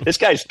me. This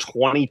guy's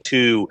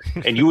 22,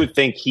 and you would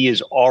think he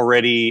is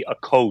already a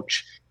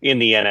coach in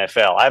the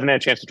NFL. I haven't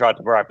had a chance to talk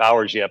to Brock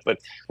Bowers yet, but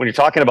when you're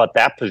talking about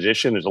that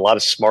position, there's a lot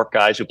of smart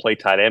guys who play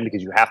tight end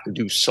because you have to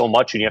do so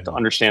much and you have to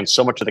understand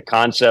so much of the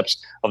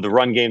concepts of the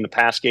run game, the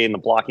pass game, the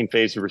blocking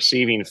phase, the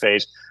receiving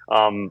phase.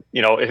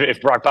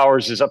 If Brock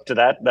Bowers is up to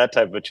that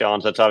type of a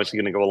challenge, that's obviously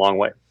going to go a long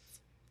way.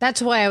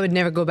 That's why I would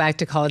never go back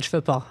to college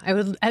football.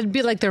 I'd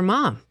be like their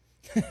mom.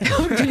 That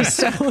would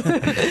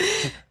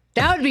be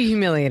that would be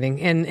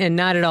humiliating and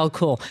not at all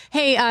cool.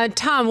 Hey,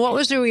 Tom, what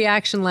was the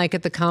reaction like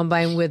at the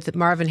Combine with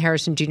Marvin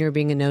Harrison Jr.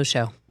 being a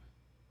no-show?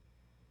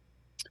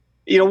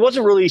 It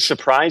wasn't really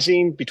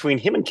surprising. Between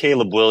him and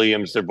Caleb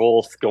Williams, they're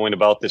both going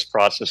about this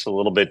process a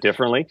little bit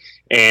differently.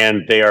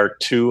 And they are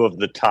two of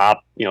the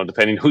top,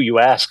 depending who you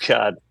ask,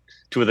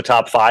 two of the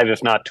top 5,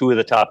 if not two of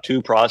the top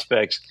 2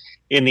 prospects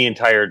in the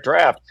entire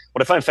draft.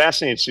 What I find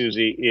fascinating,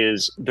 Susie,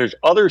 is there's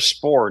other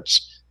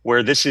sports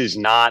where this is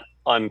not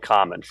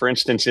uncommon. For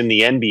instance, in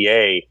the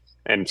NBA,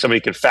 and somebody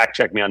could fact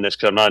check me on this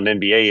because I'm not an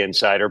NBA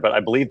insider, but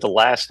I believe the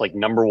last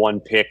number 1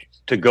 pick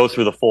to go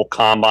through the full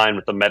combine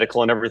with the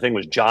medical and everything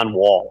was John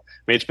Wall. I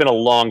mean, it's been a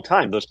long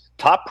time. Those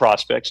top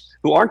prospects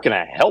who aren't going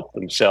to help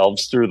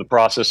themselves through the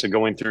process of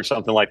going through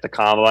something like the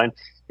combine.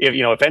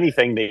 If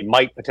anything, they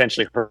might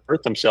potentially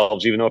hurt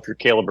themselves, even though if you're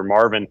Caleb or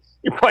Marvin,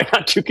 you're probably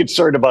not too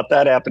concerned about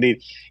that happening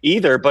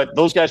either. But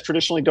those guys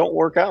traditionally don't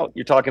work out.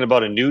 You're talking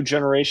about a new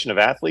generation of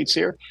athletes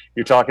here.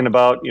 You're talking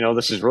about,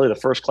 this is really the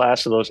first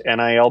class of those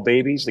NIL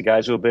babies, the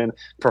guys who have been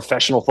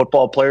professional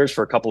football players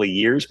for a couple of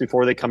years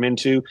before they come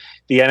into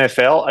the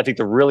NFL. I think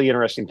the really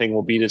interesting thing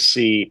will be to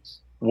see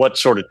what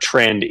sort of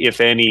trend,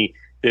 if any,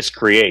 this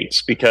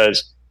creates.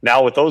 Because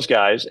now with those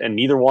guys, and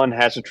neither one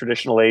has a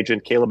traditional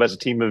agent, Caleb has a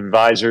team of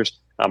advisors.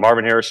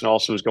 Marvin Harrison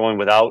also is going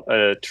without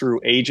a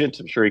true agent.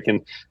 I'm sure he can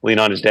lean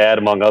on his dad,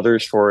 among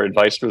others, for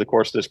advice through the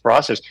course of this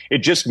process. It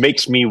just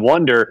makes me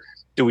wonder,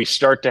 do we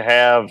start to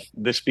have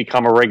this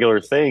become a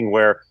regular thing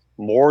where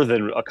more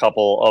than a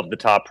couple of the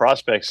top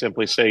prospects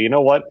simply say, you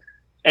know what,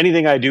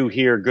 anything I do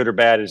here, good or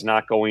bad, is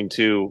not going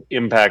to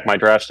impact my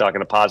draft stock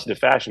in a positive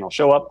fashion. I'll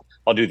show up,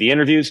 I'll do the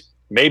interviews,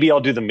 maybe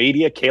I'll do the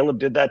media. Caleb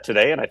did that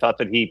today, and I thought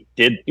that he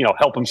did,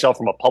 help himself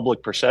from a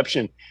public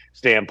perception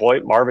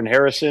standpoint. Marvin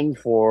Harrison,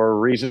 for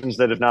reasons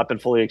that have not been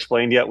fully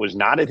explained yet, was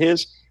not at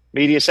his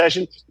media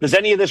session. Does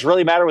any of this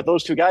really matter with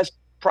those two guys?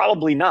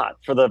 Probably not.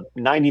 For the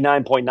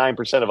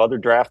 99.9% of other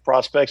draft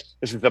prospects,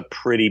 this is a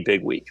pretty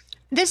big week.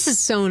 This is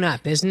sewn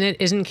up, isn't it?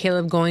 Isn't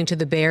Caleb going to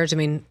the Bears? I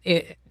mean,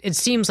 it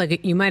seems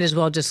like you might as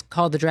well just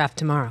call the draft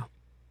tomorrow.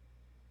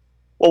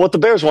 Well, what the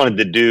Bears wanted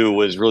to do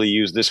was really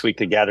use this week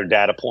to gather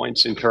data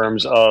points in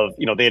terms of,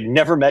 they had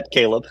never met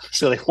Caleb.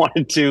 So they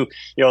wanted to,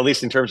 at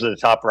least in terms of the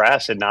top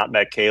brass, had not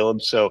met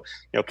Caleb. So,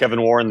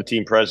 Kevin Warren, the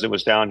team president,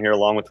 was down here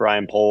along with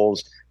Ryan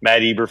Poles,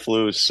 Matt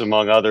Eberflus,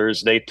 among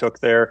others. They took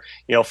their,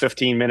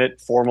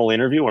 15-minute formal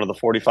interview, one of the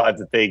 45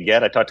 that they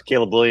get. I talked to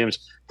Caleb Williams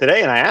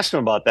today, and I asked him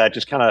about that,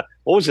 just kind of,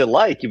 what was it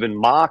like? You've been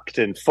mocked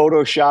and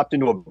photoshopped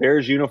into a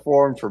Bears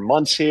uniform for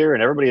months here,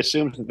 and everybody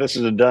assumes that this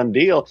is a done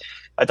deal.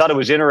 I thought it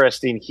was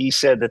interesting. He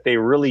said that they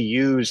really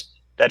used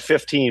that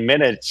 15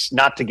 minutes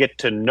not to get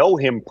to know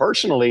him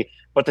personally,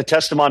 but to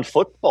test him on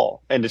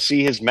football and to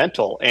see his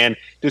mental and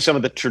do some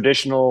of the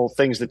traditional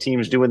things that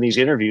teams do in these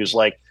interviews,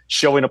 like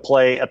showing a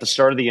play at the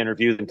start of the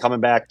interview and coming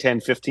back 10,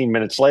 15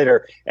 minutes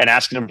later and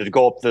asking him to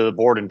go up to the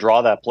board and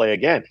draw that play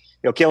again.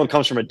 Caleb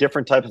comes from a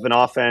different type of an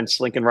offense.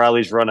 Lincoln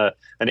Riley's run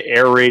an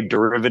air raid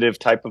derivative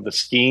type of a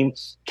scheme.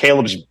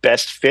 Caleb's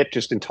best fit,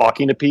 just in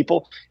talking to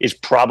people, is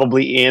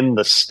probably in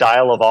the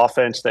style of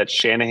offense that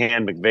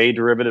Shanahan, McVay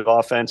derivative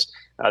offense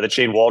that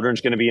Shane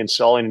Waldron's going to be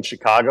installing in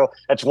Chicago.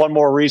 That's one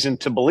more reason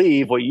to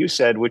believe what you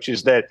said, which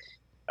is that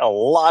a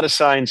lot of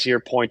signs here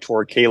point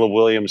toward Caleb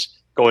Williams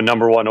going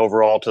number 1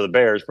 overall to the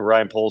Bears. But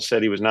Ryan Poles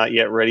said he was not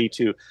yet ready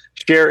to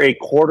share a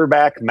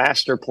quarterback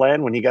master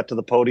plan when he got to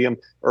the podium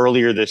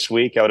earlier this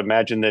week. I would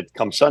imagine that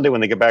come Sunday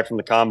when they get back from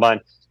the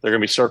combine, they're going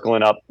to be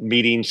circling up,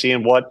 meeting,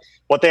 seeing what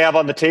they have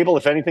on the table,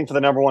 if anything, for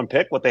the number 1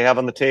 pick, what they have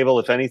on the table,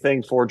 if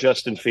anything, for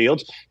Justin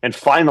Fields, and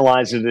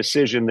finalize a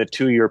decision that,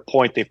 to your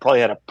point, they've probably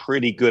had a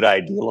pretty good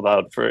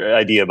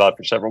idea about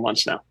for several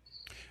months now.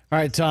 All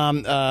right,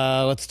 Tom,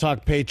 let's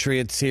talk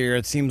Patriots here.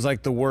 It seems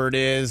like the word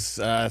is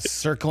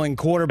circling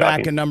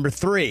quarterback at number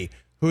 3.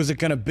 Who's it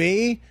going to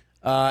be?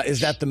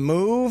 Is that the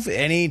move?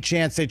 Any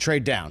chance they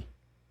trade down?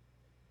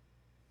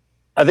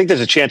 I think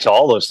there's a chance of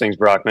all those things,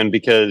 Brockman,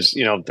 because,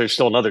 there's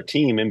still another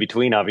team in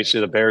between,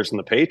 obviously, the Bears and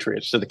the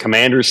Patriots. So the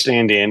Commanders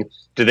stand in.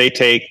 Do they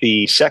take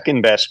the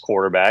second best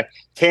quarterback?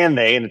 Can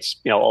they? And it's,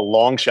 a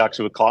long shot because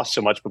it would cost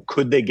so much, but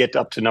could they get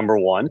up to number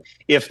 1?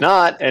 If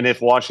not, and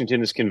if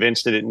Washington is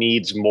convinced that it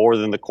needs more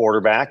than the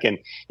quarterback and,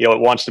 it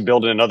wants to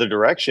build in another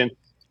direction,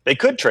 they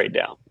could trade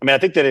down. I mean, I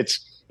think that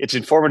it's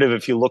informative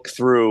if you look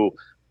through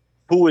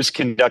who is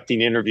conducting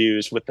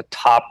interviews with the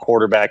top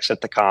quarterbacks at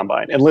the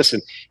combine. And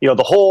listen,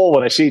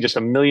 when I see just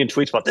a million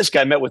tweets about this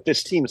guy met with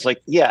this team, it's like,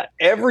 yeah,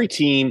 every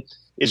team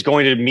is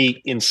going to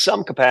meet in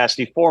some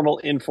capacity, formal,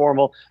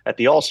 informal, at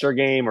the All-Star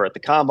game or at the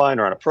combine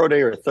or on a pro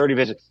day or a 30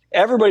 visit.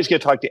 Everybody's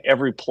going to talk to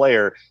every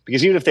player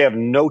because even if they have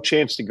no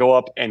chance to go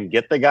up and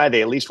get the guy,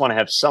 they at least want to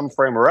have some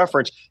frame of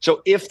reference.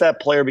 So if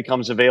that player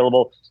becomes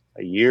available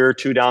a year or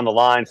two down the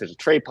line, if there's a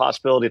trade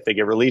possibility, if they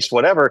get released,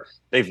 whatever,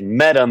 they've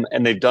met him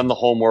and they've done the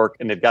homework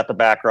and they've got the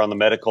background, the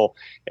medical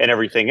and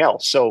everything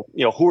else. So,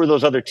 who are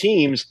those other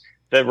teams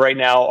that right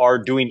now are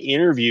doing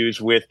interviews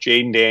with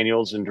Jaden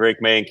Daniels and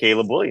Drake May and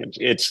Caleb Williams?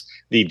 It's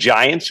the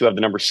Giants, who have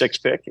the number 6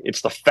 pick.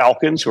 It's the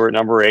Falcons, who are at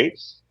number 8.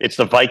 It's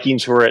the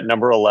Vikings, who are at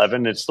number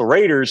 11. It's the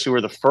Raiders, who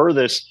are the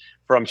furthest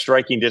from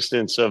striking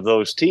distance of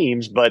those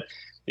teams. But,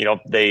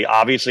 they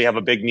obviously have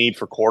a big need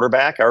for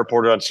quarterback. I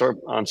reported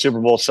on Super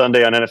Bowl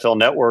Sunday on NFL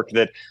Network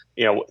that,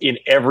 in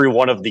every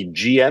one of the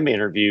GM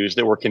interviews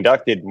that were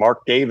conducted,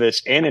 Mark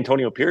Davis and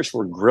Antonio Pierce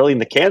were grilling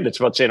the candidates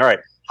about saying, all right,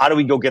 how do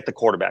we go get the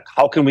quarterback?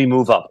 How can we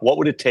move up? What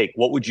would it take?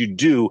 What would you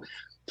do?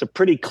 It's a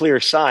pretty clear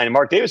sign. And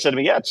Mark Davis said to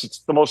me, yeah, it's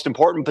the most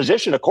important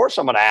position. Of course,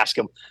 I'm going to ask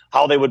him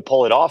how they would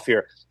pull it off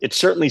here. It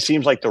certainly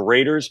seems like the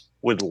Raiders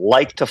would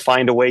like to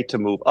find a way to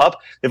move up.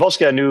 They've also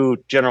got a new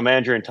general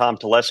manager in Tom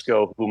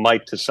Telesco, who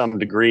might to some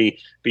degree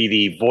be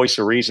the voice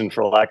of reason,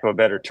 for lack of a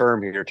better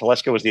term here.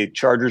 Telesco was the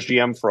Chargers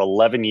GM for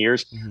 11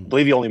 years. I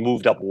believe he only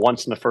moved up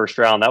once in the first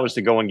round. That was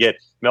to go and get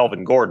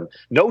Melvin Gordon.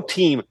 No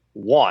team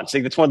wants, I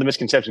think that's one of the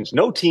misconceptions,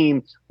 no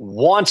team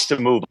wants to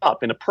move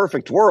up. In a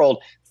perfect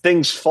world,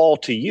 things fall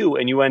to you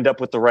and you end up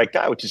with the right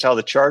guy, which is how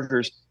the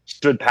Chargers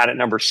stood pat at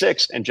number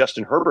 6, and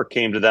Justin Herbert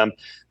came to them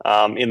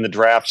in the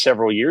draft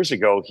several years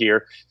ago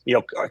here.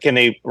 Can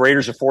the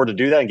Raiders afford to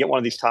do that and get one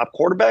of these top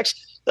quarterbacks?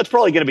 That's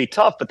probably going to be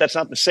tough, but that's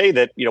not to say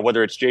that,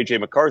 whether it's J.J.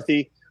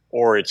 McCarthy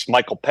or it's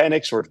Michael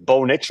Penix or it's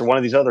Bo Nix or one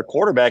of these other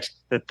quarterbacks,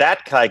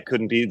 that guy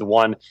couldn't be the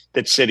one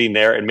that's sitting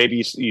there. And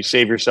maybe you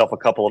save yourself a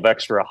couple of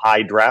extra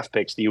high draft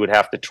picks that you would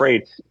have to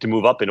trade to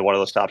move up into one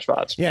of those top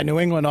spots. Yeah, New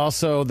England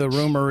also, the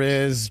rumor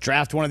is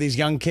draft one of these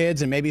young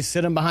kids and maybe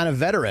sit him behind a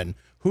veteran.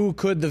 Who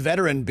could the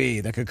veteran be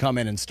that could come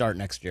in and start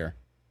next year?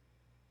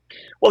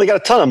 Well, they got a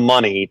ton of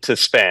money to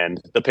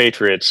spend, the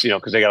Patriots,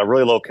 because they got a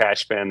really low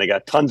cash spend. They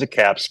got tons of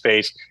cap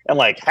space, and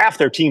like half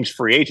their team's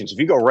free agents. If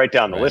you go right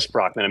down the list,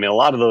 Brockman, a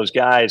lot of those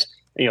guys,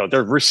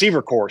 their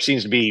receiver core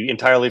seems to be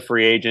entirely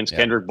free agents. Yeah.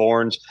 Kendrick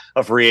Bourne's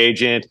a free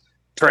agent.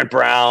 Trent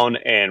Brown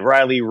and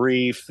Riley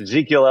Reif,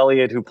 Ezekiel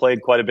Elliott, who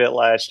played quite a bit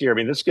last year.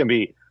 This is going to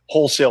be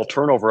wholesale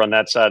turnover on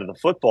that side of the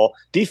football.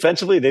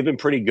 Defensively, they've been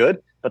pretty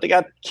good, but they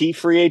got key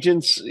free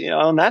agents,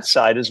 on that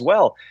side as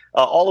well.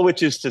 All of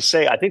which is to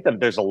say, I think that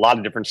there's a lot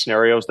of different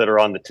scenarios that are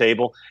on the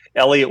table.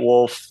 Elliott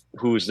Wolf,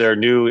 who's their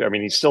new,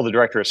 he's still the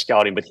director of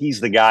scouting, but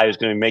he's the guy who's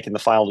going to be making the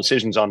final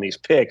decisions on these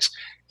picks.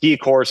 He, of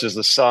course, is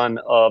the son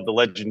of the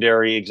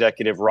legendary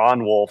executive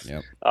Ron Wolf,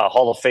 yep.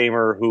 Hall of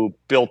Famer who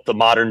built the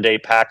modern-day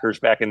Packers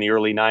back in the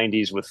early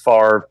 90s with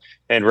Favre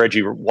and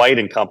Reggie White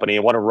and company.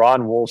 And one of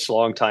Ron Wolf's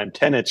longtime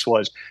tenets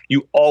was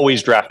you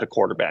always draft a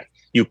quarterback.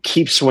 You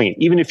keep swinging.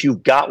 Even if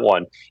you've got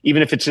one,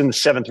 even if it's in the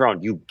 7th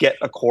round, you get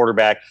a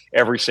quarterback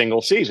every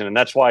single season. And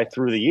that's why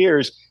through the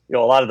years, a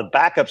lot of the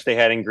backups they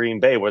had in Green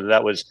Bay, whether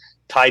that was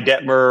Ty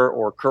Detmer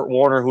or Kurt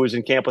Warner, who was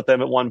in camp with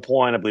them at one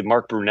point. I believe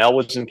Mark Brunell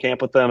was in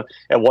camp with them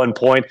at one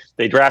point.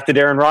 They drafted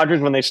Aaron Rodgers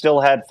when they still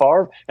had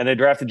Favre, and they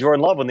drafted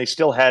Jordan Love when they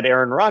still had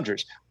Aaron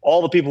Rodgers.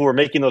 All the people who were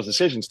making those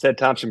decisions, Ted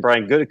Thompson,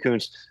 Brian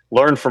Gutekunst,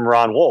 learned from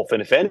Ron Wolf.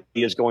 And if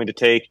anybody is going to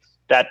take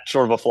that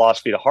sort of a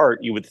philosophy to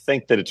heart, you would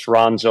think that it's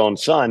Ron's own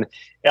son,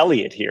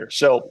 Elliott, here.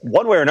 So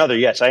one way or another,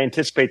 yes, I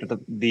anticipate that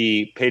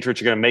the Patriots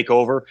are going to make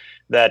over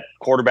that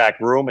quarterback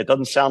room. It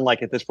doesn't sound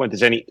like at this point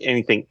there's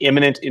anything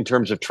imminent in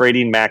terms of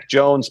trading Mac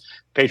Jones.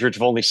 Patriots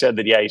have only said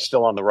that, yeah, he's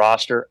still on the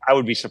roster. I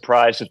would be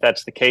surprised if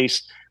that's the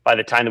case by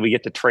the time that we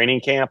get to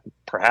training camp,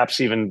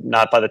 perhaps even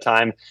not by the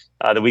time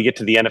that we get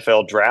to the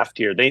NFL draft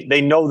here.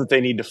 They know that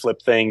they need to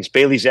flip things.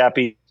 Bailey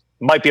Zappi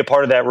might be a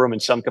part of that room in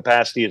some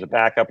capacity as a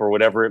backup or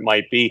whatever it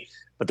might be.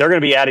 But they're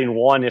going to be adding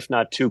one, if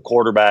not two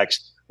quarterbacks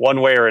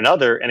one way or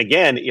another. And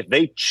again, if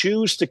they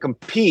choose to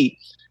compete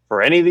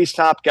for any of these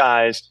top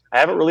guys, I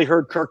haven't really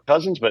heard Kirk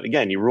Cousins, but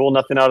again, you rule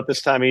nothing out at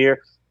this time of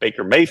year.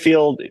 Baker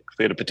Mayfield, it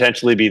could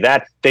potentially be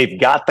that. They've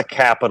got the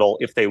capital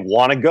if they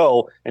want to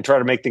go and try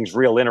to make things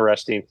real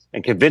interesting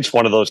and convince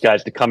one of those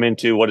guys to come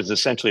into what is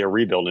essentially a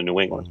rebuild in New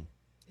England.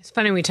 It's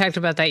funny, we talked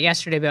about that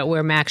yesterday, about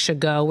where Max should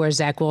go, where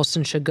Zach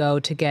Wilson should go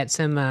to get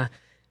some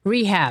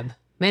rehab.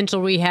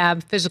 Mental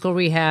rehab, physical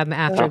rehab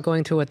after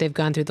going through what they've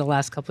gone through the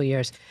last couple of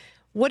years.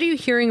 What are you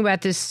hearing about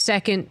this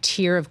second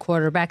tier of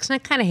quarterbacks? And I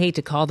kind of hate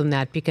to call them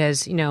that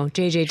because,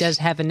 JJ does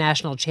have a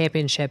national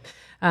championship.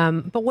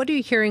 But what are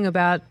you hearing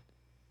about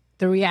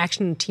the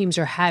reaction teams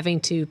are having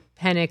to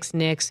Penix,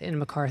 Nix, and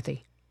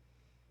McCarthy?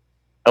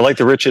 I like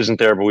the Rich isn't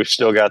there, but we've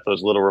still got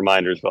those little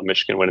reminders about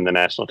Michigan winning the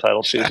national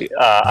title, Susie.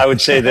 I would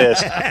say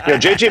this,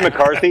 JJ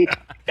McCarthy,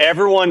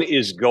 everyone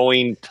is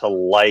going to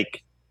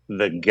like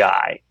the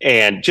guy,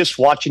 and just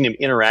watching him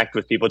interact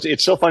with people.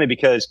 It's so funny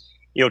because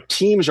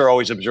teams are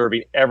always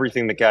observing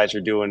everything the guys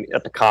are doing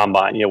at the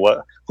combine,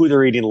 who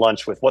they're eating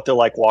lunch with, what they're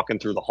like walking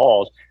through the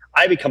halls.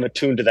 I become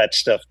attuned to that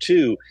stuff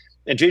too.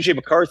 And J.J.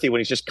 McCarthy, when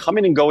he's just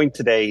coming and going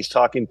today, he's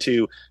talking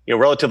to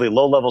relatively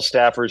low-level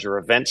staffers or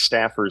event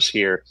staffers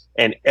here,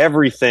 and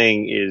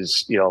everything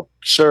is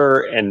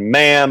sir and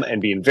ma'am,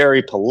 and being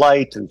very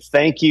polite and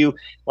thank you.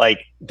 Like,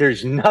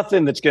 there's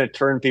nothing that's going to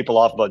turn people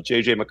off about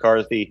J.J.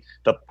 McCarthy,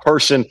 the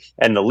person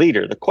and the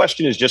leader. The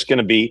question is just going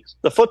to be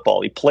the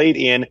football. He played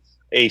in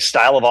a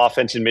style of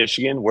offense in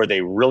Michigan where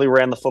they really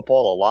ran the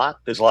football a lot.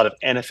 There's a lot of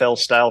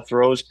NFL-style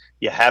throws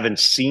you haven't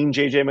seen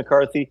J.J.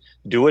 McCarthy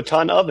do a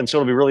ton of, and so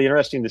it'll be really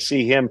interesting to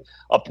see him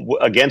up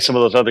against some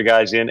of those other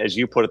guys in, as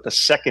you put it, the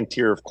second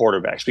tier of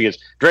quarterbacks, because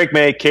Drake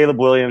May, Caleb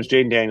Williams,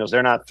 Jaden Daniels,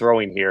 they're not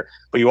throwing here,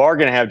 but you are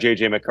going to have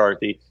J.J.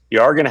 McCarthy.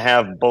 You are going to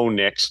have Bo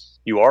Nix.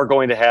 You are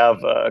going to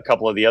have a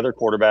couple of the other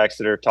quarterbacks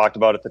that are talked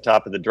about at the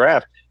top of the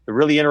draft. The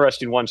really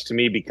interesting ones to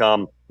me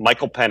become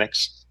Michael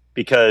Penix,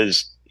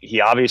 because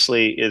he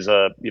obviously is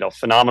a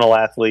phenomenal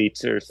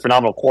athlete, or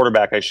phenomenal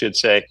quarterback, I should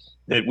say,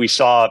 that we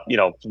saw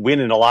win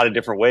in a lot of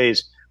different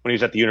ways when he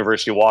was at the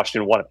University of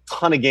Washington. Won a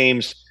ton of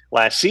games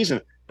last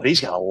season, but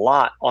he's got a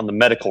lot on the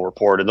medical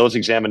report, and those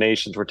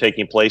examinations were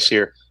taking place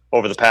here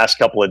over the past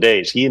couple of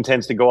days. He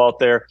intends to go out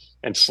there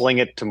and sling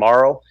it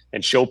tomorrow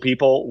and show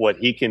people what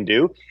he can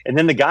do. And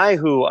then the guy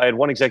who I had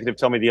one executive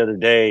tell me the other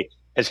day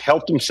has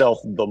helped himself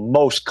the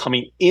most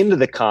coming into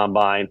the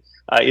combine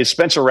is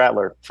Spencer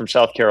Rattler from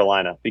South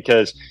Carolina,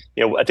 because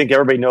I think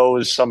everybody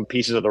knows some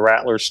pieces of the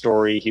Rattler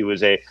story. He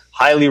was a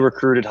highly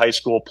recruited high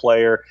school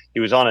player. He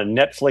was on a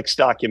Netflix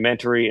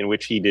documentary in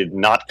which he did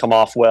not come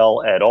off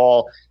well at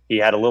all. He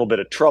had a little bit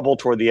of trouble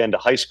toward the end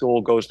of high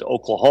school, goes to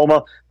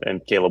Oklahoma,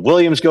 and Caleb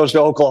Williams goes to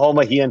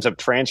Oklahoma. He ends up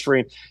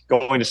transferring,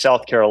 going to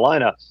South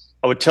Carolina.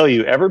 I would tell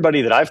you,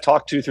 everybody that I've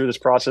talked to through this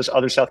process,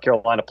 other South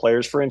Carolina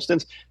players, for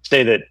instance,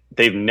 say that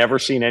they've never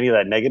seen any of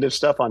that negative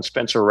stuff on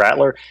Spencer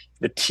Rattler.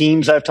 The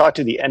teams I've talked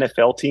to, the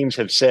NFL teams,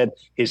 have said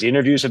his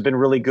interviews have been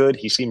really good.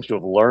 He seems to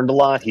have learned a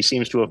lot. He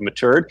seems to have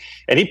matured.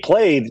 And he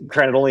played,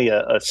 granted only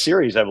a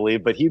series, I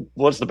believe, but he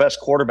was the best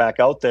quarterback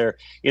out there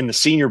in the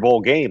Senior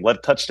Bowl game. Led a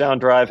touchdown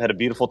drive, had a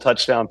beautiful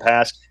touchdown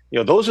pass.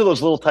 Those are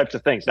those little types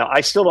of things. Now, I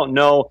still don't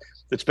know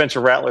that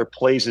Spencer Rattler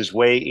plays his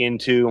way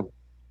into,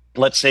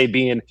 let's say,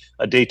 being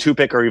a day 2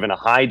 pick or even a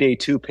high day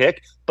 2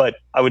 pick, but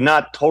I would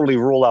not totally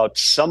rule out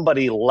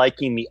somebody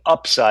liking the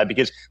upside,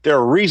 because there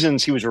are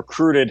reasons he was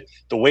recruited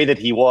the way that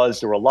he was.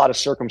 There were a lot of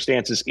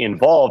circumstances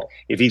involved.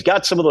 If he's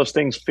got some of those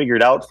things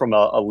figured out from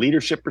a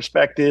leadership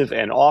perspective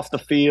and off the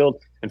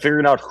field and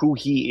figuring out who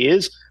he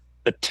is,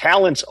 the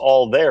talent's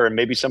all there, and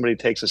maybe somebody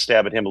takes a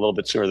stab at him a little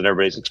bit sooner than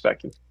everybody's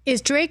expecting.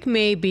 Is Drake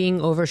May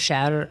being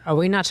overshadowed? Are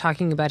we not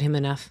talking about him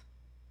enough?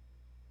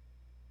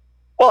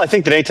 Well, I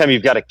think that anytime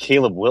you've got a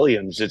Caleb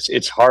Williams,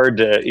 it's hard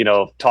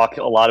to, talk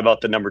a lot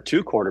about the number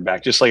 2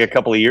 quarterback. Just like a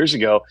couple of years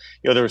ago,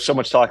 there was so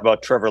much talk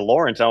about Trevor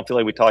Lawrence. I don't feel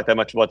like we talked that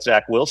much about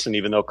Zach Wilson,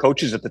 even though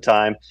coaches at the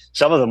time,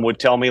 some of them would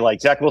tell me,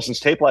 like, Zach Wilson's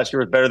tape last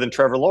year was better than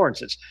Trevor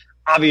Lawrence's.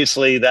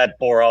 Obviously, that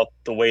bore out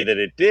the way that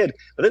it did.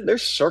 But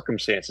there's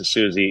circumstances,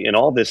 Susie, in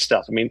all this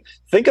stuff. I mean,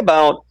 think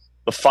about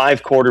the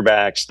 5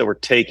 quarterbacks that were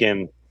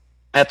taken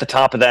at the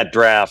top of that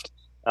draft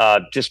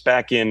just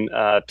back in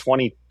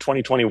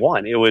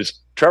 2021. It was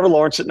Trevor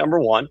Lawrence at number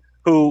 1,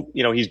 who,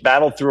 he's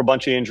battled through a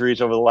bunch of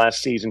injuries over the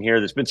last season here.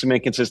 There's been some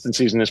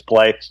inconsistencies in his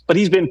play, but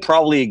he's been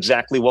probably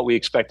exactly what we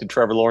expected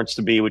Trevor Lawrence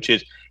to be, which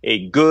is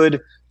a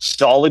good,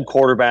 solid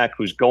quarterback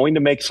who's going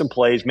to make some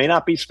plays, may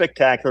not be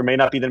spectacular, may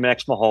not be the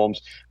next Mahomes,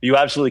 but you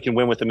absolutely can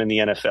win with him in the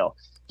NFL.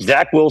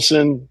 Zach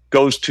Wilson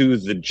goes to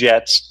the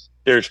Jets.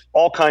 There's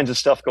all kinds of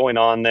stuff going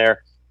on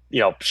there.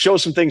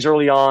 Shows some things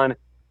early on,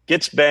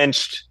 gets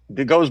benched,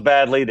 it goes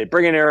badly. They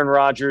bring in Aaron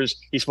Rodgers.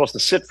 He's supposed to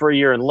sit for a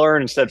year and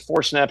learn. Instead,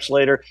 4 snaps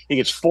later, he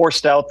gets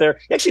forced out there.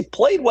 He actually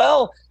played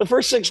well the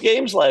first 6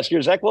 games last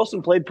year. Zach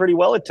Wilson played pretty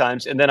well at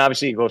times, and then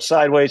obviously he goes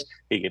sideways.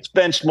 He gets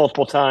benched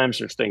multiple times.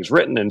 There's things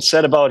written and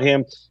said about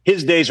him.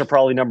 His days are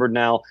probably numbered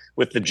now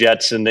with the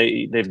Jets, and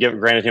they've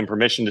granted him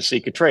permission to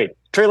seek a trade.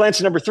 Trey Lance,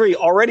 number 3,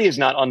 already is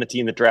not on the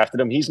team that drafted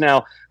him. He's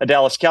now a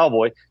Dallas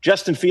Cowboy.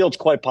 Justin Fields,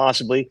 quite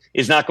possibly,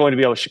 is not going to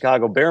be a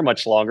Chicago Bear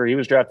much longer. He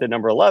was drafted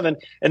number 11.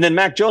 And then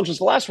Mac Jones was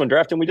the last one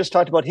drafted, and we just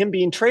talked about him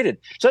being traded.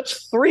 So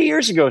that's 3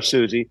 years ago,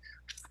 Susie.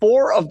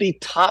 4 of the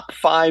top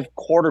 5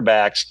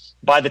 quarterbacks,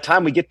 by the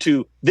time we get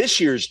to this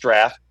year's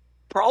draft,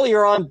 probably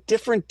are on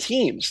different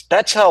teams.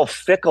 That's how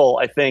fickle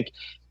I think,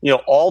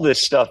 all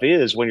this stuff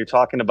is when you're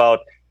talking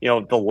about,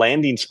 the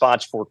landing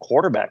spots for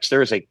quarterbacks.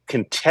 There is a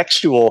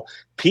contextual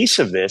piece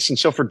of this. And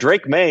so for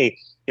Drake May,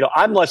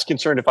 I'm less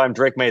concerned if I'm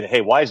Drake May that, hey,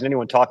 why isn't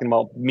anyone talking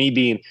about me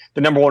being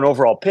the number 1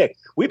 overall pick?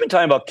 We've been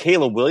talking about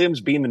Caleb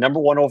Williams being the number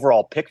 1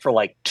 overall pick for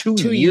like two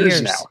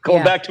years now,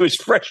 going back to his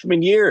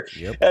freshman year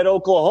at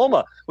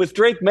Oklahoma. With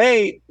Drake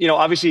May,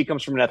 obviously he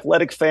comes from an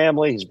athletic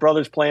family. His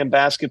brother's playing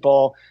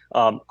basketball.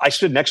 I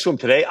stood next to him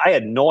today. I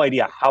had no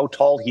idea how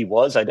tall he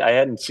was. I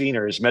hadn't seen,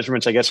 or his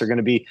measurements, I guess, are going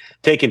to be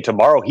taken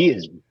tomorrow. He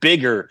is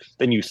bigger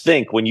than you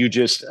think when you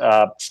just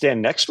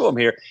stand next to him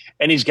here.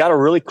 And he's got a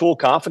really cool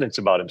confidence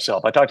about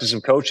himself. I talked to some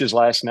coaches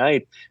last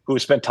night who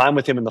spent time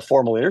with him in the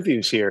formal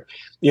interviews here,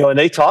 and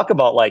they talk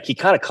about like he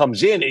kind of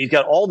comes in and he's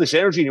got all this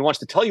energy and he wants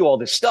to tell you all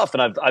this stuff.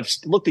 And I've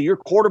looked at your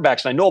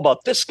quarterbacks and I know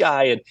about this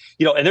guy, and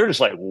and they're just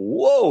like,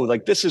 whoa,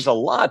 like this is a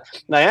lot.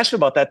 And I asked him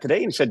about that today,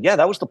 and he said, yeah,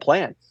 that was the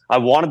plan. I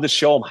wanted to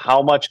show him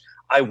how much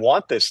I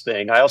want this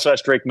thing. I also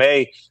asked Drake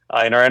May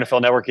in our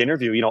NFL Network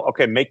interview,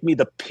 okay, make me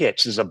the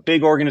pitch. This is a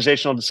big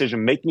organizational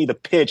decision. Make me the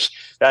pitch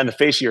in the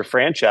face of your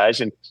franchise.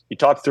 And he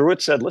talked through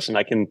it, said, listen,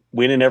 I can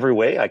win in every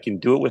way. I can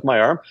do it with my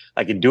arm.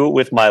 I can do it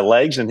with my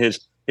legs. And his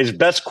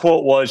best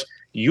quote was,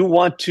 you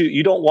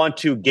don't want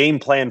to game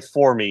plan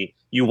for me.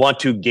 You want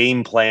to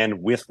game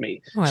plan with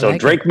me. So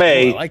Drake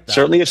May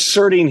certainly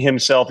asserting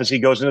himself as he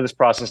goes into this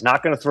process.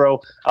 Not going to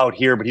throw out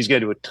here, but he's going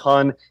to do a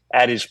ton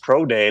at his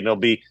pro day, and it'll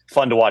be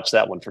fun to watch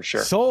that one for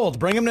sure. Sold.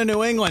 Bring him to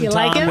New England, you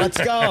Tom. Like him? Let's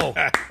go.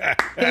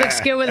 He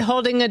looks good with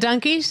holding a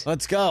donkeys.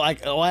 Let's go. I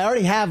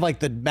already have like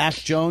the Mac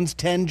Jones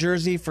 10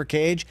 jersey for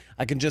Cage.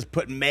 I can just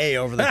put May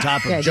over the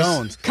top of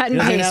Jones. Cut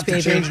and paste, have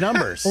baby. To change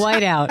numbers.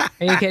 White out.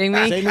 Are you kidding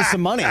me? Save me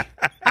some money.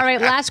 All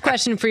right, last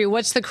question for you.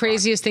 What's the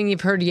craziest thing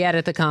you've heard yet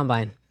at the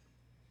Combine?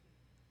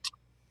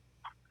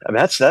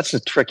 That's a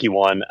tricky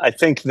one. I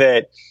think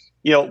that,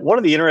 one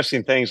of the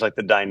interesting things, like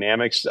the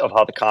dynamics of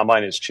how the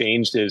Combine has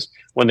changed, is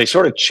when they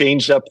sort of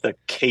changed up the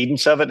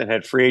cadence of it and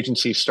had free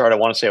agency start, I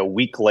want to say a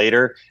week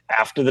later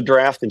after the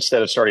draft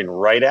instead of starting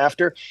right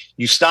after,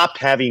 you stopped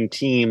having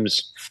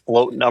teams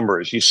float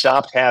numbers. You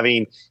stopped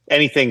having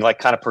anything like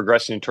kind of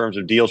progressing in terms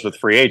of deals with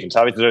free agents.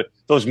 Obviously,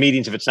 those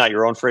meetings, if it's not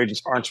your own free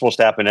agents, aren't supposed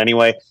to happen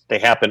anyway. They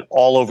happen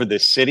all over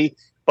this city.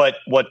 But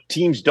what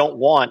teams don't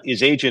want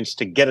is agents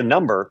to get a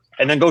number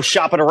and then go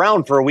shop it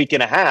around for a week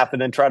and a half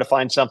and then try to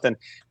find something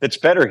that's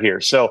better here.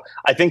 So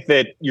I think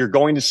that you're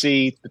going to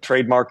see the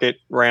trade market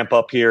ramp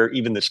up here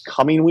even this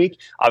coming week.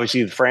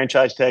 Obviously, the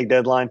franchise tag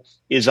deadline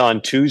is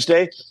on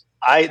Tuesday.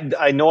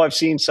 I know I've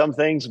seen some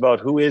things about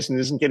who is and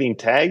isn't getting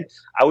tagged.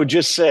 I would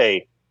just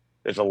say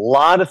there's a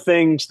lot of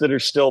things that are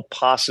still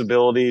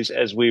possibilities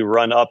as we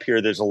run up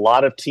here. There's a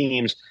lot of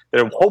teams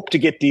that hope to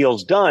get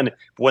deals done.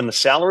 When the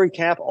salary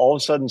cap all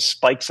of a sudden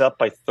spikes up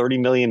by $30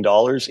 million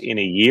in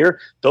a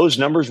year, those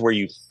numbers where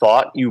you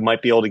thought you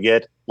might be able to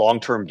get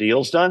long-term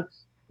deals done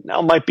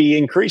now might be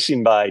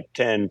increasing by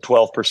 10,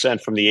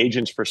 12% from the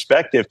agent's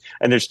perspective.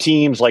 And there's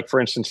teams like, for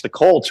instance, the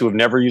Colts, who have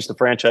never used the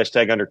franchise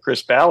tag under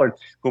Chris Ballard,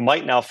 who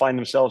might now find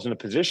themselves in a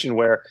position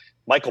where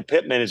Michael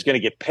Pittman is going to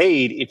get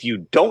paid if you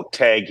don't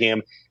tag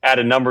him at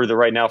a number that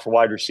right now for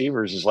wide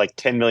receivers is like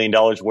 $10 million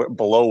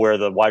below where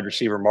the wide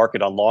receiver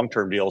market on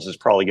long-term deals is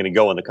probably going to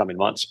go in the coming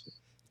months.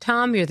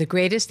 Tom, you're the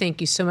greatest.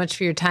 Thank you so much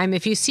for your time.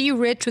 If you see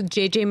Rich with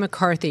J.J.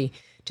 McCarthy,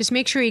 just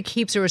make sure he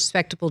keeps a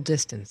respectable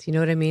distance. You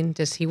know what I mean?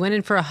 He went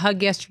in for a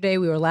hug yesterday.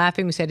 We were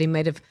laughing. We said he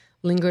might have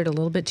lingered a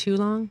little bit too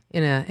long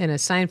in a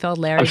Seinfeld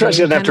Larry. I'm sure he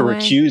doesn't have to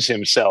recuse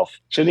himself.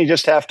 Shouldn't he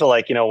just have to,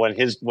 like,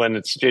 when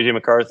it's JJ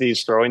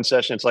McCarthy's throwing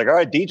session, it's like, all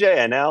right, DJ,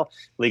 and now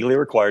legally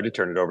required to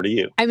turn it over to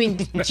you. I mean,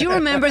 do you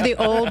remember the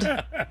old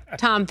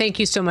Tom? Thank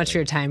you so much for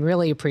your time.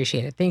 Really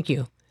appreciate it. Thank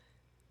you.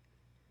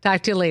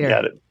 Talk to you later.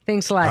 Got it.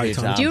 Thanks a lot. Right,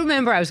 Tom. Do you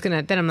remember? I'm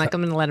going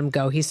to let him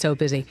go. He's so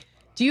busy.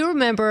 Do you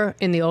remember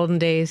in the olden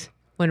days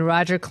when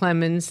Roger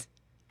Clemens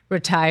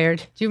retired?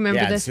 Do you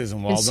remember this?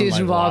 Susan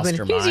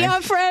Waldman. He's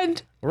your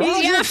friend.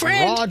 He's your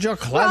friend. Roger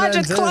Clemens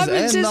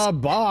is in the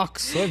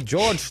box with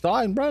George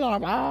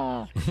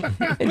Steinbrenner.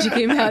 And she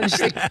came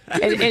out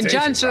and, and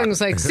John Sterling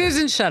was like,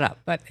 Susan, shut up.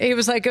 But it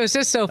was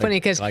just so funny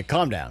because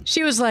calm down.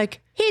 She was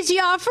like, he's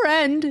your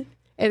friend.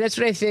 And that's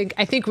what I think.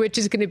 I think Rich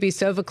is going to be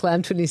so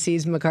verklempt when he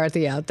sees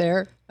McCarthy out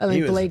there. I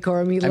think Blake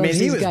Corum, he loves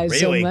these guys so much.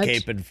 He was really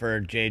caping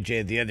for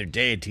JJ the other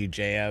day,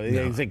 TJ. He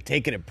was like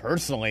taking it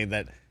personally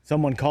that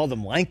someone called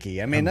him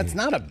lanky. I mean, that's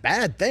not a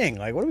bad thing.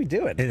 Like, what are we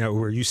doing? And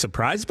were you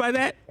surprised by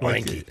that?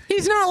 Lanky.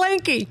 He's not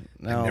lanky.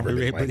 No,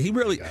 but he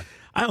really,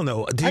 I don't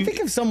know. I think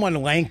if someone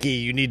lanky,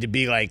 you need to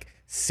be like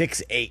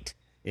 6'8"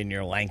 in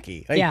your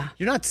lanky. Like, yeah.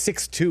 You're not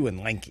 6'2"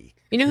 in lanky.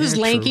 You know who's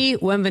lanky?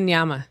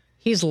 Wembanyama.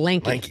 He's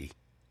lanky.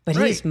 But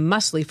he's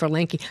muscly for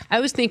lanky. I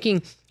was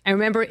thinking, I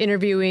remember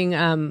interviewing,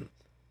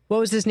 what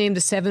was his name? The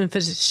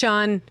 7-foot,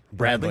 Sean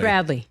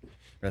Bradley.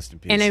 Rest in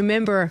peace. And I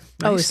remember,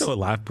 he's still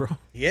alive, bro.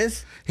 He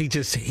is?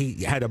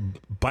 He had a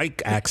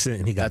bike accident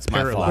and he got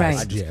paralyzed. My fault. Right.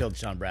 I just killed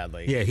Sean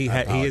Bradley. Yeah, he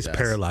is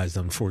paralyzed,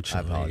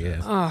 unfortunately.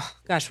 Yeah. Oh,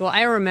 gosh. Well,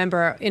 I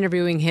remember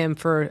interviewing him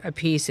for a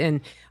piece,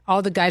 and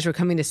all the guys were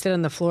coming to sit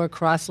on the floor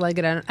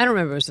cross-legged. I don't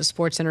remember. It was a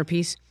Sports Center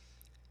piece.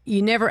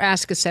 You never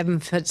ask a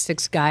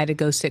 7'6" guy to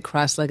go sit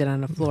cross-legged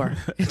on the floor.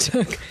 That's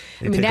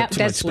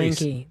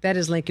lanky. That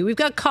is lanky. We've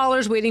got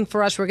callers waiting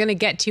for us. We're going to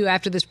get to you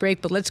after this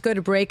break, but let's go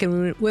to break.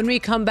 And when we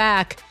come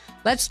back,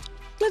 let's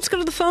let's go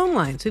to the phone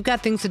lines. We've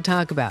got things to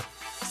talk about.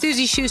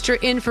 Susie Schuster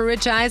in for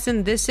Rich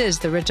Eisen. This is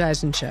The Rich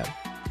Eisen Show.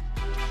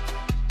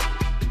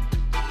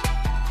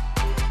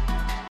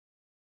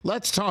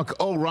 Let's talk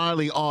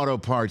O'Reilly Auto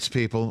Parts,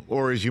 people,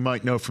 or as you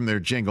might know from their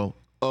jingle,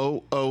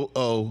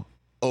 O-O-O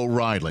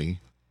O'Reilly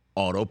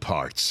Auto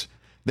Parts.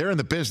 They're in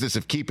the business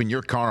of keeping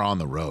your car on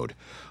the road.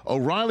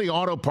 O'Reilly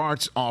Auto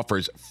Parts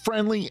offers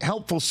friendly,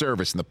 helpful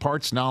service and the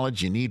parts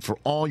knowledge you need for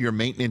all your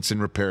maintenance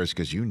and repairs,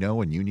 because you know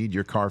when you need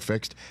your car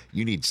fixed,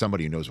 you need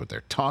somebody who knows what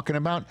they're talking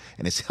about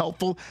and is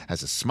helpful,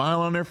 has a smile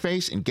on their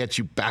face, and gets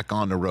you back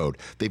on the road.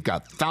 They've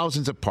got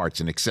thousands of parts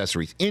and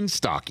accessories in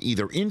stock,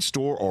 either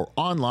in-store or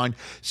online,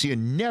 so you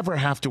never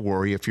have to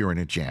worry if you're in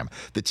a jam.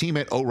 The team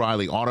at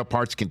O'Reilly Auto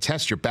Parts can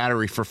test your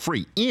battery for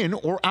free in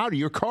or out of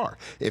your car.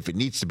 If it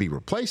needs to be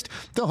replaced,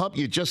 they'll help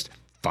you just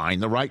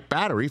find the right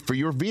battery for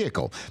your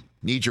vehicle.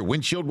 Need your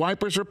windshield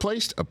wipers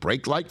replaced, a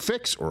brake light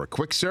fix, or a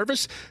quick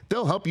service?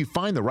 They'll help you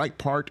find the right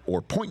part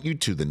or point you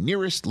to the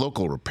nearest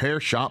local repair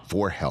shop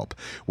for help.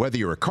 Whether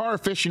you're a car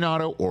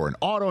aficionado or an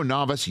auto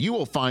novice, you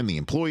will find the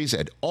employees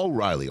at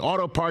O'Reilly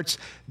Auto Parts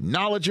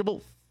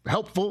knowledgeable,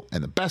 helpful,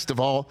 and the best of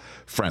all,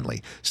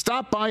 friendly.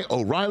 Stop by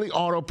O'Reilly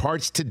Auto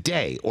Parts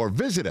today or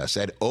visit us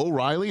at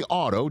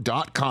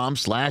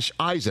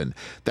O'ReillyAuto.com/Eisen.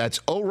 That's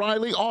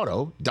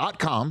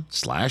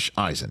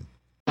O'ReillyAuto.com/Eisen.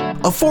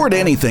 Afford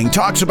Anything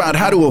talks about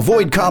how to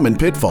avoid common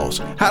pitfalls,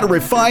 how to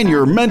refine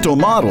your mental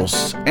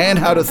models, and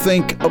how to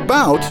think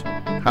about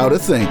how to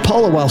think.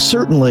 Paula, while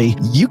certainly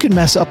you can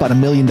mess up on $1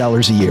 million a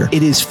year,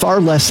 it is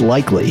far less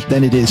likely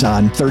than it is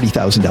on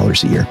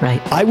 $30,000 a year.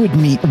 Right. I would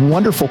meet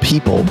wonderful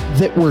people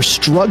that were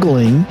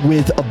struggling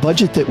with a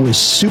budget that was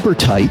super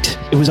tight.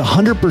 It was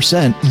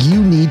 100%.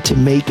 You need to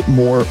make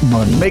more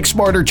money. Make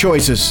smarter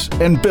choices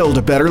and build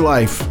a better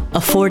life.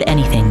 Afford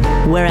Anything,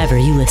 wherever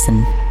you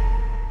listen.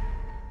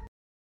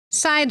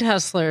 Side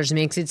Hustlers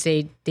makes its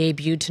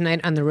debut tonight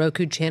on the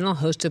Roku channel,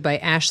 hosted by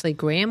Ashley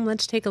Graham.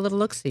 Let's take a little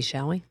look-see,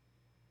 shall we?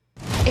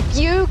 If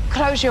you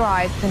close your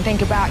eyes and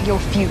think about your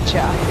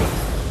future,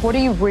 what do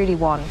you really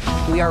want?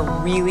 We are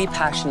really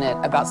passionate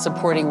about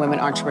supporting women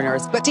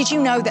entrepreneurs. But did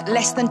you know that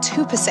less than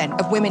 2%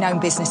 of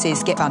women-owned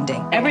businesses get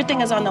funding?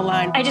 Everything is on the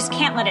line. I just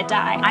can't let it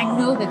die. I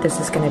know that this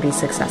is going to be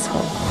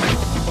successful.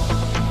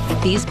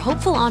 These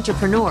hopeful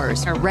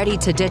entrepreneurs are ready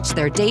to ditch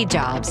their day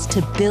jobs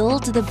to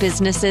build the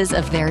businesses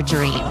of their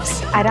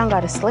dreams. I don't go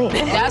to sleep.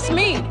 That's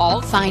me.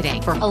 All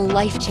fighting for a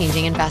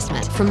life-changing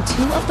investment from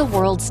two of the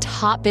world's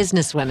top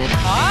businesswomen.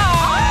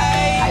 Hi!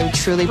 I'm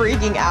truly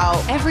freaking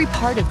out. Every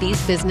part of these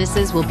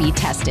businesses will be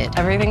tested.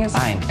 Everything is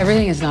fine.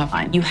 Everything is not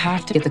fine. You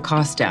have to get the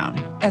cost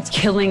down. That's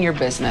killing your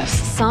business.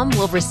 Some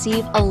will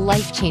receive a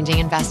life-changing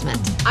investment.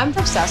 I'm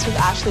obsessed with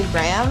Ashley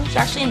Graham. She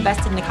actually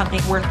invested in a company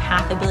worth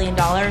 $500 million.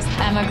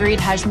 Emma Grede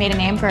has made a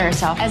name for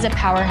herself as a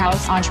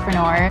powerhouse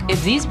entrepreneur.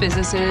 If these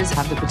businesses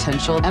have the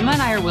potential, Emma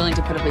and I are willing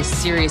to put up a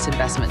serious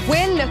investment.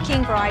 We're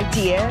looking for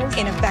ideas,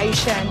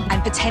 innovation,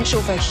 and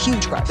potential for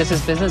huge growth. This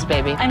is business,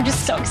 baby. I'm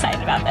just so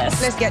excited about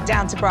this. Let's get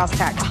down to brass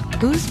tacks.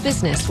 Whose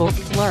business will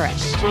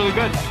flourish? It's really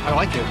good. I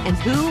like it. And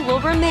who will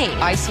remain?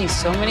 I see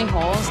so many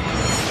holes.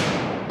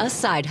 A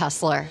side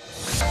hustler.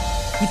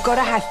 You've got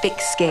to have thick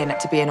skin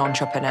to be an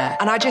entrepreneur.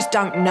 And I just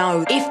don't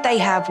know if they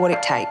have what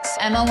it takes.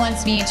 Emma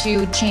wants me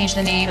to change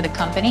the name of the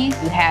company.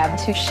 You have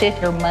to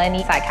shift your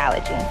money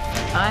psychology.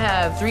 I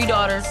have 3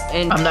 daughters,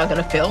 and I'm not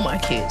going to fail my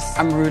kids.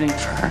 I'm rooting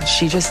for her.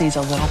 She just needs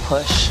a little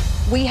push.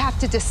 We have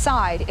to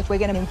decide if we're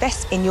going to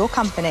invest in your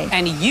company.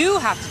 And you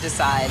have to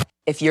decide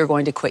if you're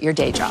going to quit your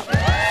day job.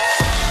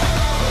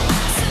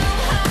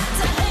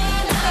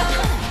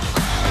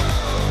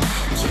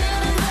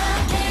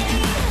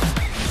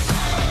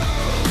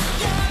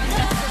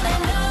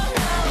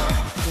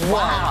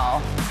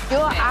 Wow.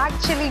 You're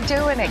actually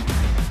doing it.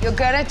 You're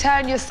going to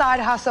turn your side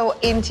hustle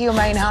into your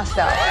main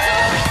hustle.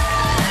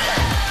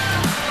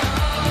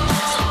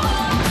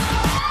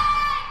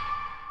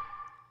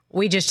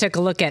 We just took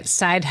a look at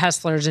Side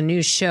Hustlers, a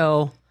new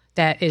show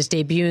that is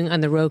debuting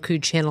on the Roku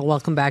channel.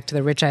 Welcome back to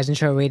the Rich Eisen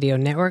Show Radio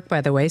Network. By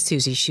the way,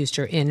 Susie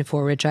Schuster in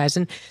for Rich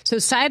Eisen. So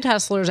Side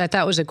Hustlers, I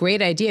thought was a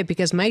great idea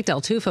because Mike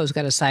Del Tufo's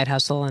got a side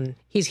hustle and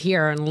he's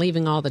here and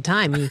leaving all the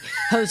time. He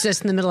hosted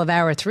us in the middle of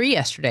hour 3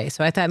 yesterday.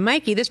 So I thought,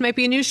 Mikey, this might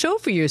be a new show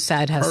for you,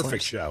 Side Hustlers.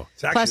 Perfect show.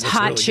 Plus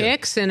hot really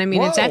chicks. Good. And I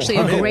mean, it's actually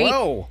I'm a great...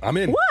 Whoa, I'm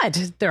in.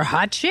 What? They're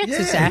hot chicks.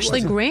 Yeah, it's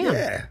Ashley Graham.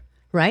 Yeah.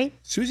 Right?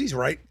 Susie's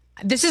right.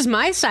 This is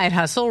my side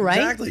hustle, right?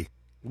 Exactly.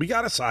 We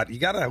got a side. You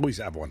got to always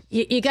have one.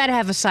 You got to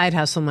have a side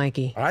hustle,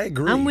 Mikey. I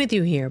agree. I'm with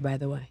you here, by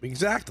the way.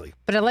 Exactly.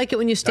 But I like it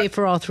when you stay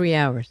for all 3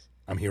 hours.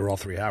 I'm here all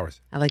 3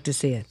 hours. I like to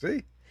see it.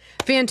 See?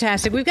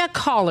 Fantastic. We've got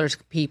callers,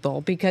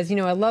 people, because, you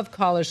know, I love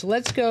callers. So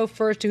let's go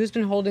first to who's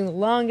been holding the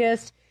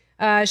longest.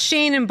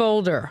 Shane in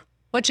Boulder.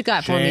 What you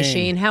got for me,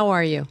 Shane? How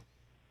are you?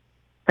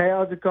 Hey,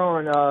 how's it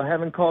going?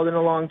 Haven't called in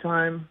a long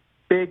time.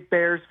 Big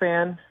Bears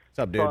fan. What's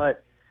up, dude?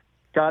 But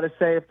got to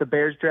say, if the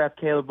Bears draft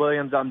Caleb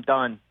Williams, I'm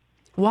done.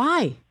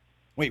 Why?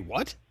 Wait,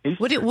 what?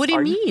 What do you mean?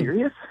 Are you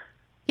serious?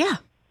 Yeah.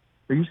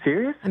 Are you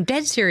serious? I'm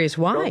dead serious.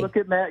 Why? Go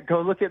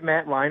look at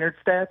Matt Leinert's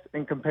stats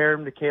and compare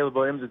him to Caleb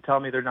Williams and tell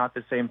me they're not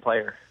the same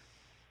player.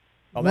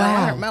 Oh,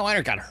 Matt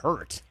Leinart got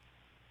hurt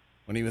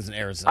when he was in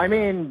Arizona.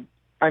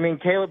 I mean,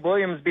 Caleb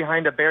Williams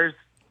behind a Bears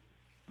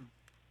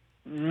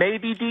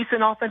maybe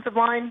decent offensive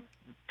line,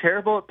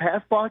 terrible at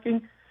pass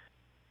blocking,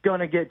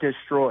 gonna get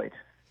destroyed.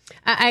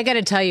 I got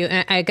to tell you,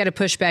 I got to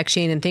push back,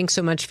 Shane, and thanks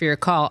so much for your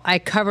call. I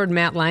covered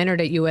Matt Leinart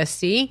at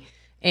USC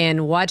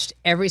and watched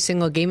every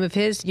single game of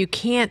his.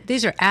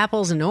 These are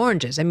apples and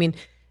oranges. I mean,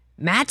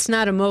 Matt's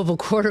not a mobile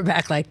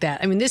quarterback like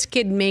that. I mean, this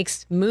kid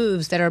makes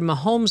moves that are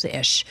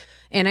Mahomes-ish.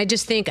 And I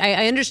just think,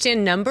 I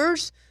understand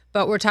numbers,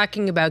 but we're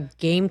talking about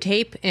game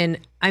tape. And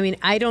I mean,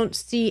 I don't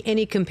see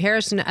any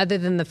comparison other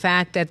than the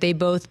fact that they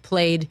both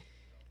played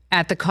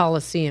at the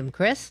Coliseum.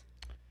 Chris?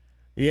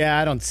 Yeah,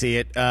 I don't see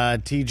it.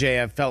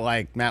 TJ, I felt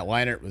like Matt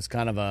Leinart was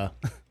kind of a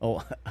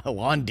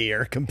lawn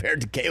deer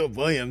compared to Caleb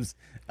Williams.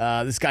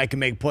 This guy can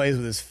make plays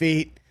with his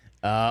feet,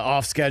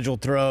 off-schedule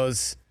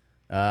throws.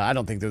 I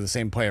don't think they're the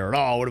same player at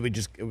all. What do we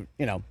just,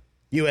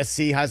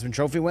 USC Heisman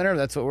Trophy winner?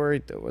 That's what we're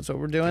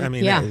doing? I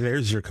mean,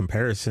 there's your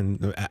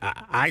comparison.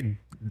 I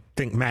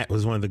think Matt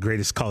was one of the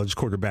greatest college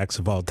quarterbacks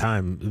of all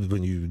time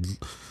when you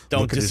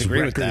don't look at his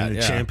disagree with record that, in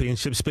the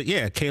championships. But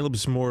yeah,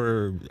 Caleb's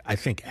more, I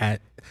think,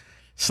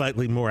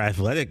 slightly more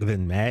athletic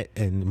than Matt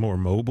and more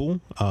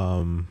mobile.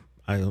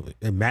 Matt is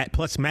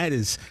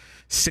 6'5",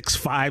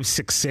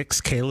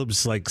 6'6".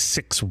 Caleb's like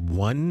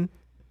 6'1".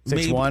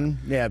 6'1",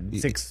 yeah,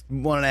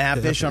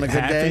 6'1.5" on a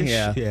good day,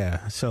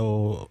 yeah.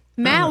 So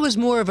Matt was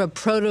more of a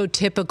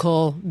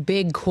prototypical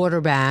big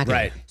quarterback.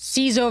 Right,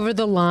 sees over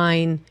the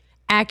line,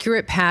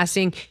 accurate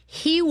passing.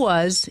 He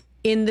was,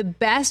 in the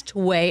best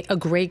way, a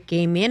great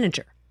game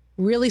manager.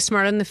 Really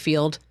smart on the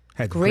field,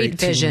 had great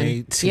vision.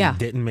 Teammates. He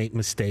didn't make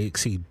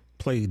mistakes. He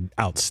played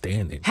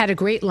outstanding. Had a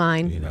great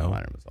line.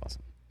 Leinart was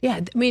awesome. Yeah,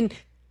 I mean,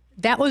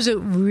 that was a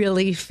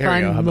really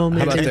fun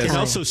moment. And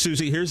also,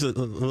 Susie, here's a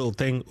little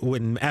thing.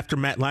 After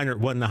Matt Leinart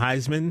won the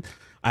Heisman,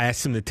 I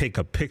asked him to take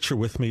a picture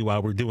with me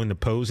while we're doing the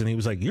pose, and he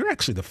was like, "You're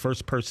actually the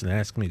first person to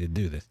ask me to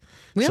do this."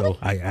 Really? So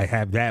I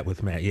have that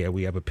with Matt. Yeah,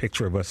 we have a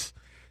picture of us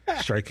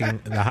striking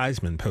the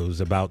Heisman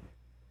pose about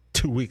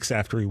 2 weeks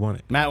after he won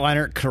it. Matt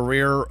Leinart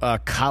career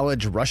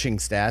college rushing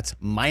stats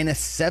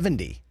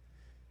 -70.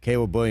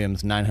 Caleb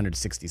Williams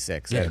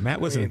 966. Yeah, Matt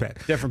wasn't bad.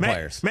 Different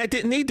players. Matt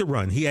didn't need to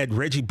run. He had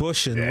Reggie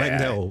Bush and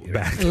Lendell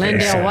back there.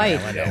 Lendell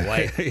White. Lendell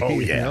White. Oh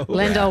yeah.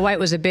 Lendell White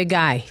was a big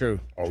guy. True.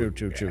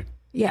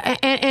 Yeah,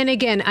 and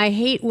again, I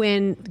hate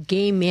when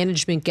game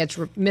management gets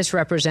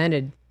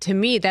misrepresented. To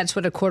me, that's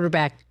what a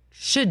quarterback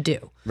should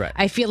do. Right.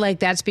 I feel like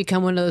that's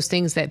become one of those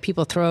things that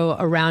people throw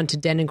around to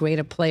denigrate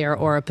a player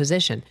or a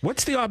position.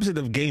 What's the opposite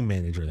of game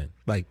manager then?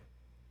 Like,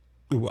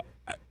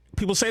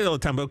 people say that all the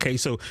time. Okay,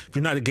 so if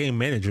you're not a game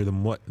manager,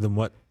 then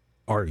what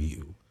are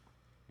you?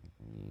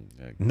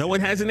 No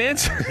one has an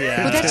answer.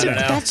 Yeah, well,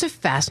 that's a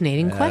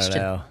fascinating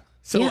question.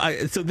 So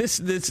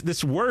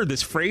this word,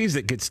 this phrase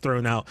that gets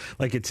thrown out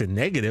like it's a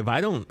negative, I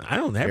don't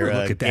ever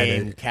look at that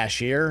as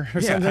cashier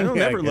or something. I don't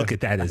ever ever look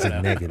at that as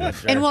a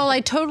negative. And while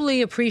I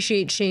totally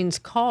appreciate Shane's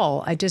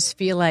call, I just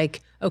feel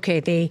like, okay,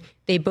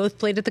 they both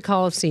played at the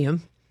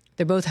Coliseum.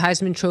 They're both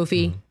Heisman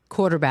Trophy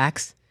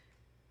quarterbacks.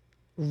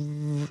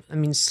 I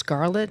mean,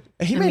 Scarlett.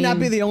 He may not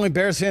be the only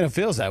Bears fan who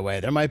feels that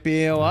way. There might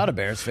be a lot of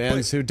Bears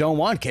fans who don't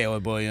want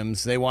Caleb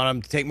Williams. They want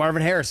him to take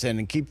Marvin Harrison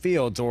and keep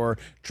Fields, or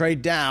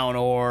trade down,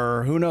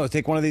 or who knows,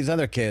 take one of these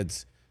other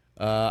kids.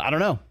 I don't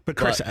know. But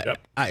Chris,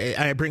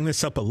 I bring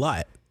this up a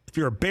lot. If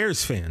you're a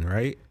Bears fan,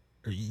 right,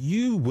 are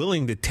you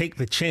willing to take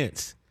the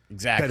chance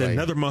that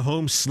another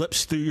Mahomes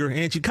slips through your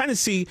hands? You kind of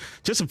see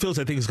Justin Fields,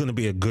 I think, is going to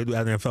be a good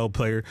NFL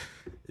player.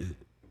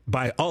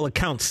 By all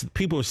accounts,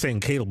 people are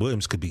saying Caleb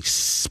Williams could be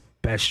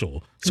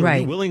special. So are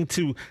you willing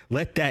to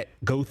let that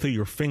go through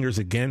your fingers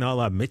again, a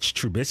la Mitch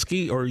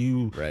Trubisky? Or are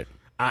you? Right.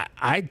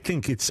 I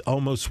think it's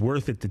almost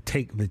worth it to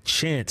take the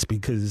chance,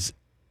 because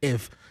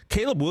if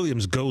Caleb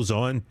Williams goes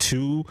on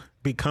to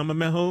become a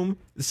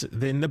Mahomes,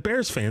 then the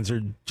Bears fans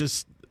are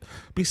just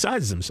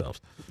besides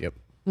themselves. Yep.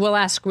 We'll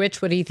ask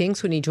Rich what he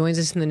thinks when he joins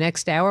us in the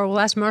next hour. We'll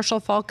ask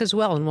Marshall Faulk as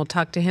well, and we'll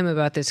talk to him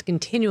about this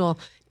continual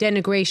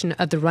denigration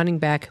of the running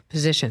back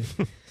position.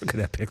 Look at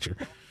that picture.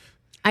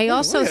 I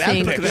also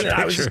think.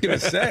 I was just going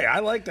to say, I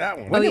like that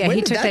one. Oh, yeah,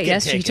 he took that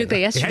yesterday. He took that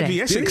yesterday. He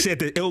had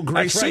the Earl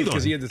Grey suit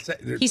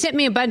on. He sent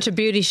me a bunch of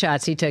beauty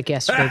shots he took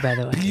yesterday, by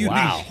the way. Beauty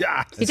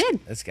shots. He did.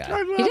 This guy.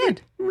 He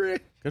did.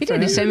 He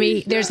did. He sent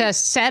me. There's a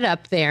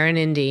setup there in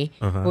Indy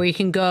where you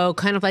can go,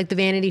 kind of like the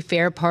Vanity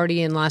Fair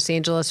party in Los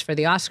Angeles for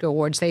the Oscar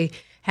Awards. They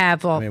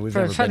have for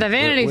the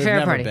Vanity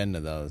Fair party. We've never been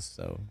to those,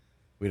 so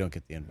we don't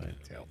get the invite.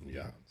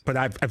 Yeah. But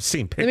I've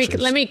seen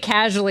pictures. Let me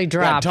casually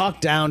drop.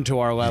 Talk down to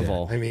our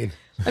level. Yeah, I mean.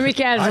 Let me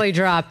casually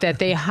drop that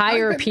they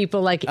hire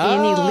people like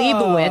Annie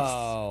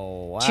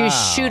Leibovitz to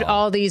shoot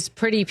all these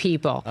pretty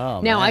people.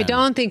 Oh, now, man. I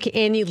don't think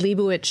Annie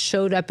Leibovitz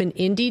showed up in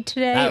Indy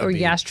today or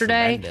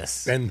yesterday.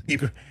 Ben,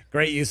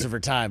 great use of her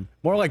time.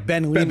 More like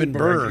Ben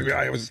Liebenberg.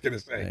 I was just going to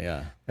say.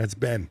 Yeah. That's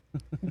Ben.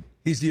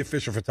 He's the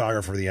official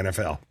photographer of the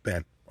NFL,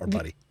 Ben, our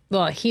buddy.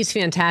 Well, he's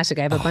fantastic.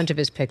 I have a bunch of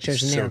his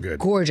pictures, and they're good.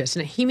 gorgeous.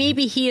 And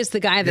he is the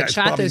guy that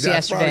shot those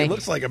yesterday.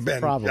 Looks like a Ben.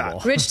 Probable.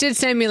 Rich did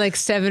send me like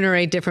 7 or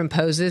 8 different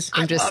poses.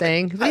 I'm just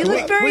saying. He looked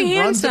Run very through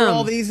handsome.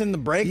 all these in the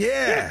break.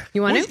 Yeah.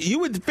 You want Well, to? you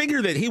would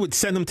figure that he would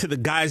send them to the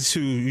guys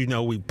who,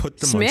 we put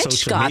them on Smitch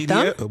social got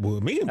media. them.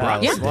 Well, me and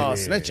Brock. Yeah. Well,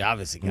 Smitch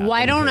obviously got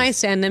Why them don't I because-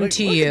 send them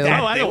to you?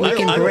 I don't- We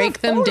can break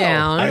them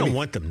down. I don't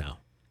want them now.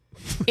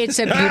 It's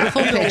a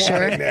beautiful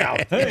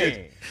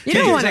picture. You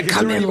don't want to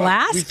come in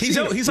last.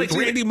 He's like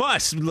Randy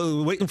Moss,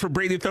 waiting for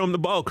Brady to throw him the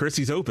ball. Chris,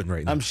 he's open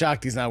right now. I'm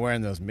shocked he's not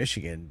wearing those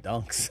Michigan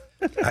dunks.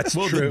 That's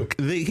true.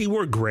 He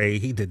wore gray.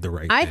 He did the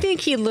right thing. I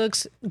think he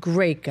looks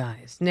great,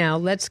 guys. Now,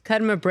 let's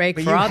cut him a break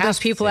But for you all have those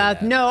to people say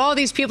out. that. No, all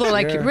these people are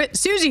like,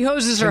 Susie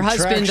hoses her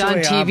husband on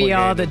Contractually TV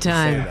all the obligated to say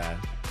time. that.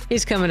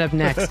 He's coming up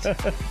next.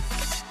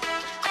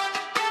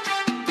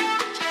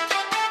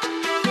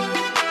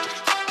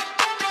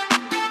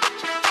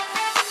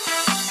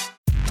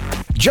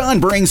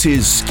 John brings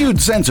his skewed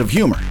sense of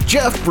humor.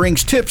 Jeff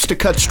brings tips to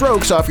cut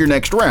strokes off your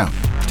next round.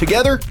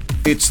 Together,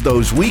 it's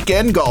those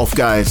weekend golf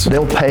guys.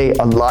 They'll pay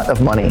a lot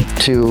of money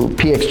to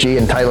PXG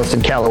and Titleist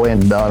and Callaway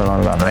and on and on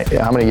and on, right?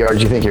 How many yards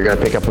do you think you're going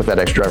to pick up with that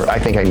extra driver? I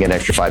think I can get an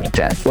extra 5 to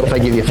 10. What if I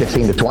give you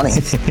 15 to 20?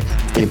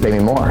 You pay me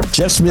more.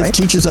 Jeff Smith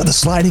teaches on a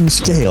sliding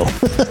scale.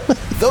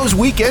 Those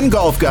Weekend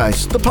Golf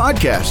Guys, the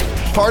podcast,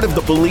 part of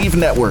the Believe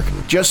Network.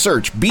 Just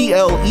search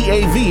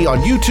BLEAV on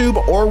YouTube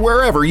or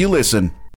wherever you listen.